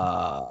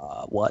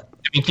 what?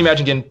 I mean, can you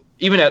imagine getting,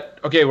 even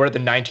we're at the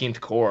 19th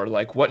core.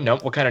 Like what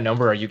kind of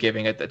number are you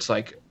giving it that's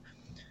like,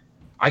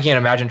 I can't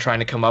imagine trying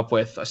to come up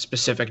with a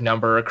specific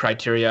number or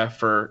criteria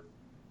for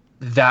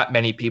that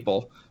many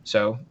people.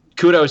 So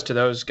kudos to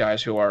those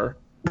guys who are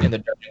in the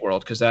judging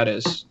world, because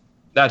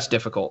that's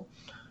difficult.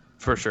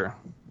 For sure.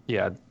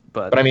 Yeah.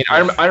 But I mean,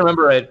 I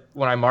remember it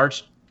when I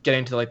marched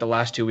getting to like the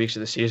last 2 weeks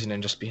of the season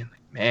and just being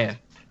like, man,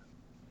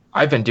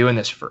 I've been doing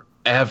this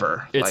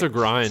forever. It's a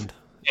grind.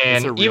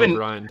 And it's a even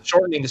grind.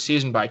 Shortening the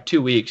season by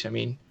 2 weeks. I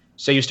mean,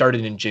 say you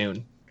started in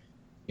June,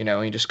 and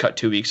you just cut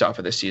 2 weeks off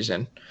of the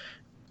season.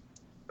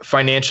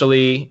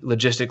 Financially,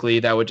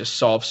 logistically, that would just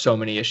solve so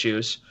many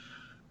issues.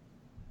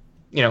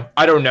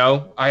 I don't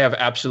know. I have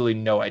absolutely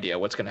no idea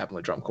what's going to happen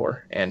with drum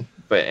corps,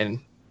 but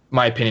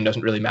my opinion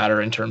doesn't really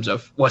matter in terms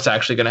of what's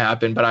actually going to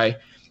happen. But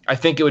I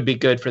think it would be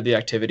good for the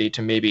activity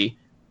to maybe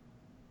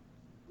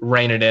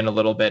rein it in a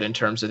little bit in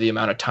terms of the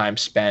amount of time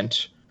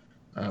spent.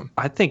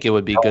 I think it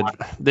would be good.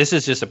 This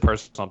is just a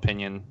personal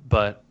opinion,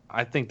 but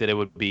I think that it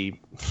would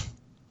be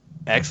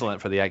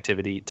excellent for the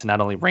activity to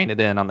not only rein it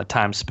in on the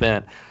time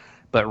spent,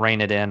 but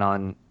rein it in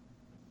on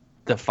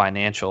the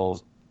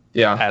financial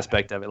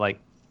aspect of it. Like,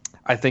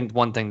 I think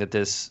one thing that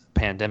this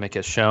pandemic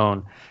has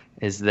shown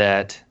is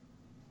that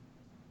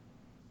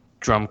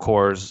drum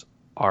corps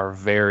are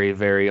very,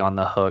 very on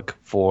the hook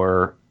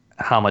for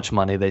how much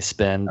money they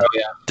spend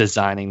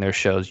designing their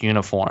shows,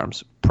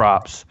 uniforms,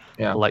 props,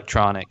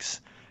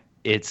 electronics.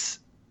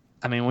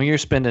 When you're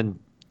spending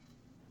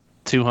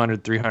 $200,000,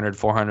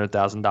 $300,000,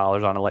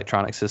 $400,000 on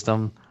electronic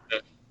system,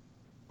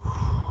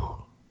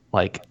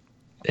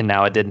 and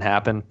now it didn't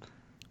happen.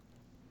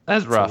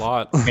 That's rough. A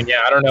lot. I mean,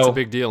 I don't know. It's a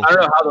big deal. I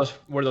don't know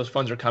where those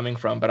funds are coming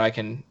from, but I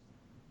can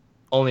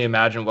only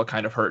imagine what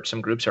kind of hurt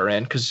some groups are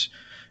in. Because,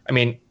 I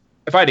mean,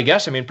 if I had to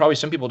guess, I mean, probably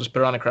some people just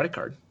put it on a credit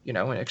card,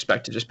 and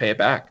expect to just pay it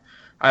back.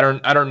 I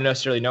don't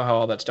necessarily know how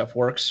all that stuff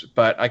works,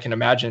 but I can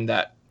imagine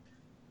that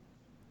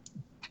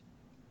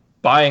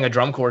buying a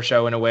drum corps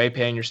show in a way,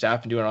 paying your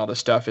staff and doing all this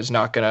stuff is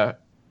not going to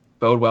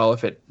bode well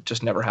if it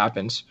just never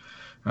happens.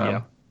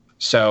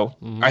 So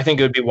I think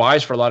it would be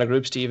wise for a lot of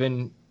groups to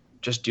even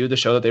just do the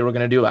show that they were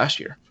going to do last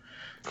year.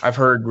 I've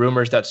heard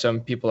rumors that some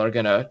people are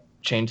going to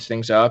change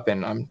things up,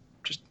 and I'm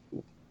just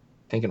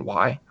thinking,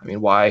 why? I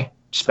mean, why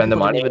spend the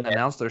money? Even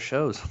announce their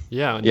shows.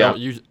 Yeah. No,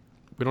 we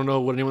don't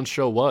know what anyone's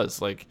show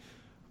was. Like,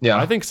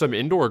 I think some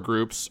indoor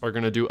groups are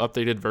going to do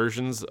updated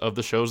versions of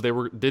the shows they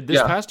did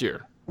this past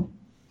year.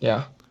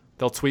 Yeah.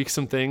 They'll tweak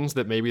some things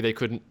that maybe they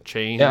couldn't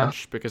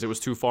change because it was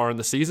too far in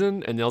the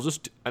season, and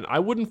and I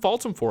wouldn't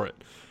fault them for it.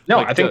 No,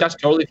 I think that's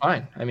totally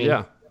fine. I mean,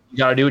 you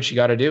got to do what you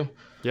got to do.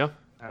 Yeah.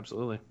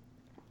 Absolutely.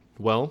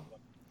 Well,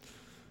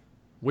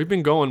 we've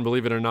been going,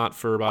 believe it or not,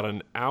 for about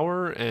an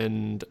hour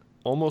and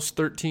almost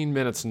 13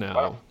 minutes now.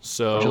 Wow.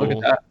 So look at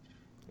that.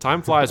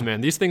 Time flies,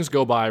 man. These things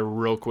go by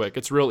real quick.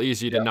 It's real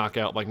easy to knock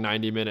out like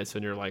 90 minutes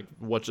and you're like,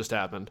 what just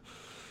happened?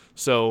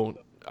 So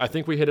I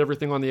think we hit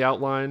everything on the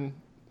outline.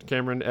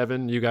 Cameron,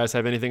 Evan, you guys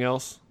have anything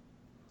else?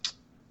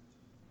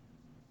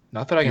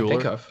 Not that I can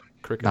think of.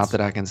 Crickets. Not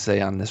that I can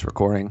say on this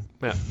recording.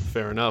 Yeah,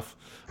 fair enough.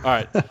 All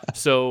right.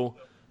 So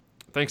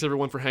thanks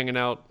everyone for hanging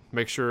out.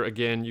 Make sure,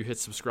 again, you hit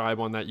subscribe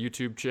on that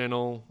YouTube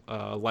channel.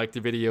 Like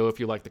the video if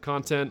you like the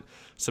content.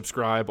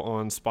 Subscribe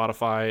on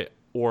Spotify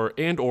or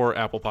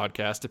Apple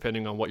Podcasts,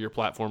 depending on what your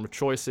platform of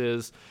choice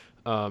is.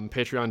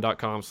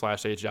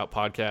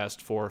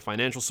 Patreon.com/AgedOutPodcast for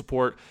financial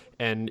support.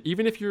 And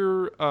even if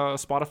you're a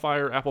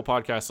Spotify or Apple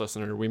Podcast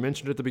listener, we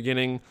mentioned at the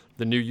beginning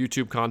the new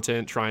YouTube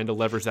content, trying to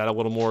leverage that a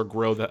little more,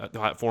 grow that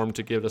platform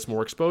to give us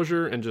more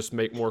exposure and just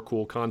make more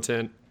cool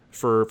content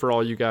for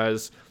all you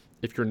guys.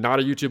 If you're not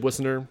a YouTube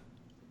listener,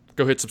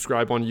 go hit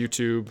subscribe on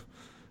YouTube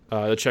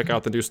to check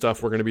out the new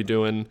stuff we're going to be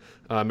doing.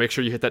 Make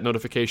sure you hit that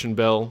notification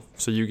bell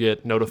so you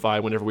get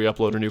notified whenever we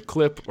upload a new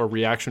clip or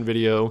reaction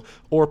video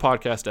or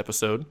podcast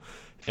episode.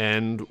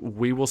 And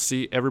we will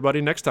see everybody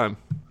next time.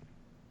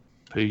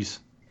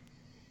 Peace.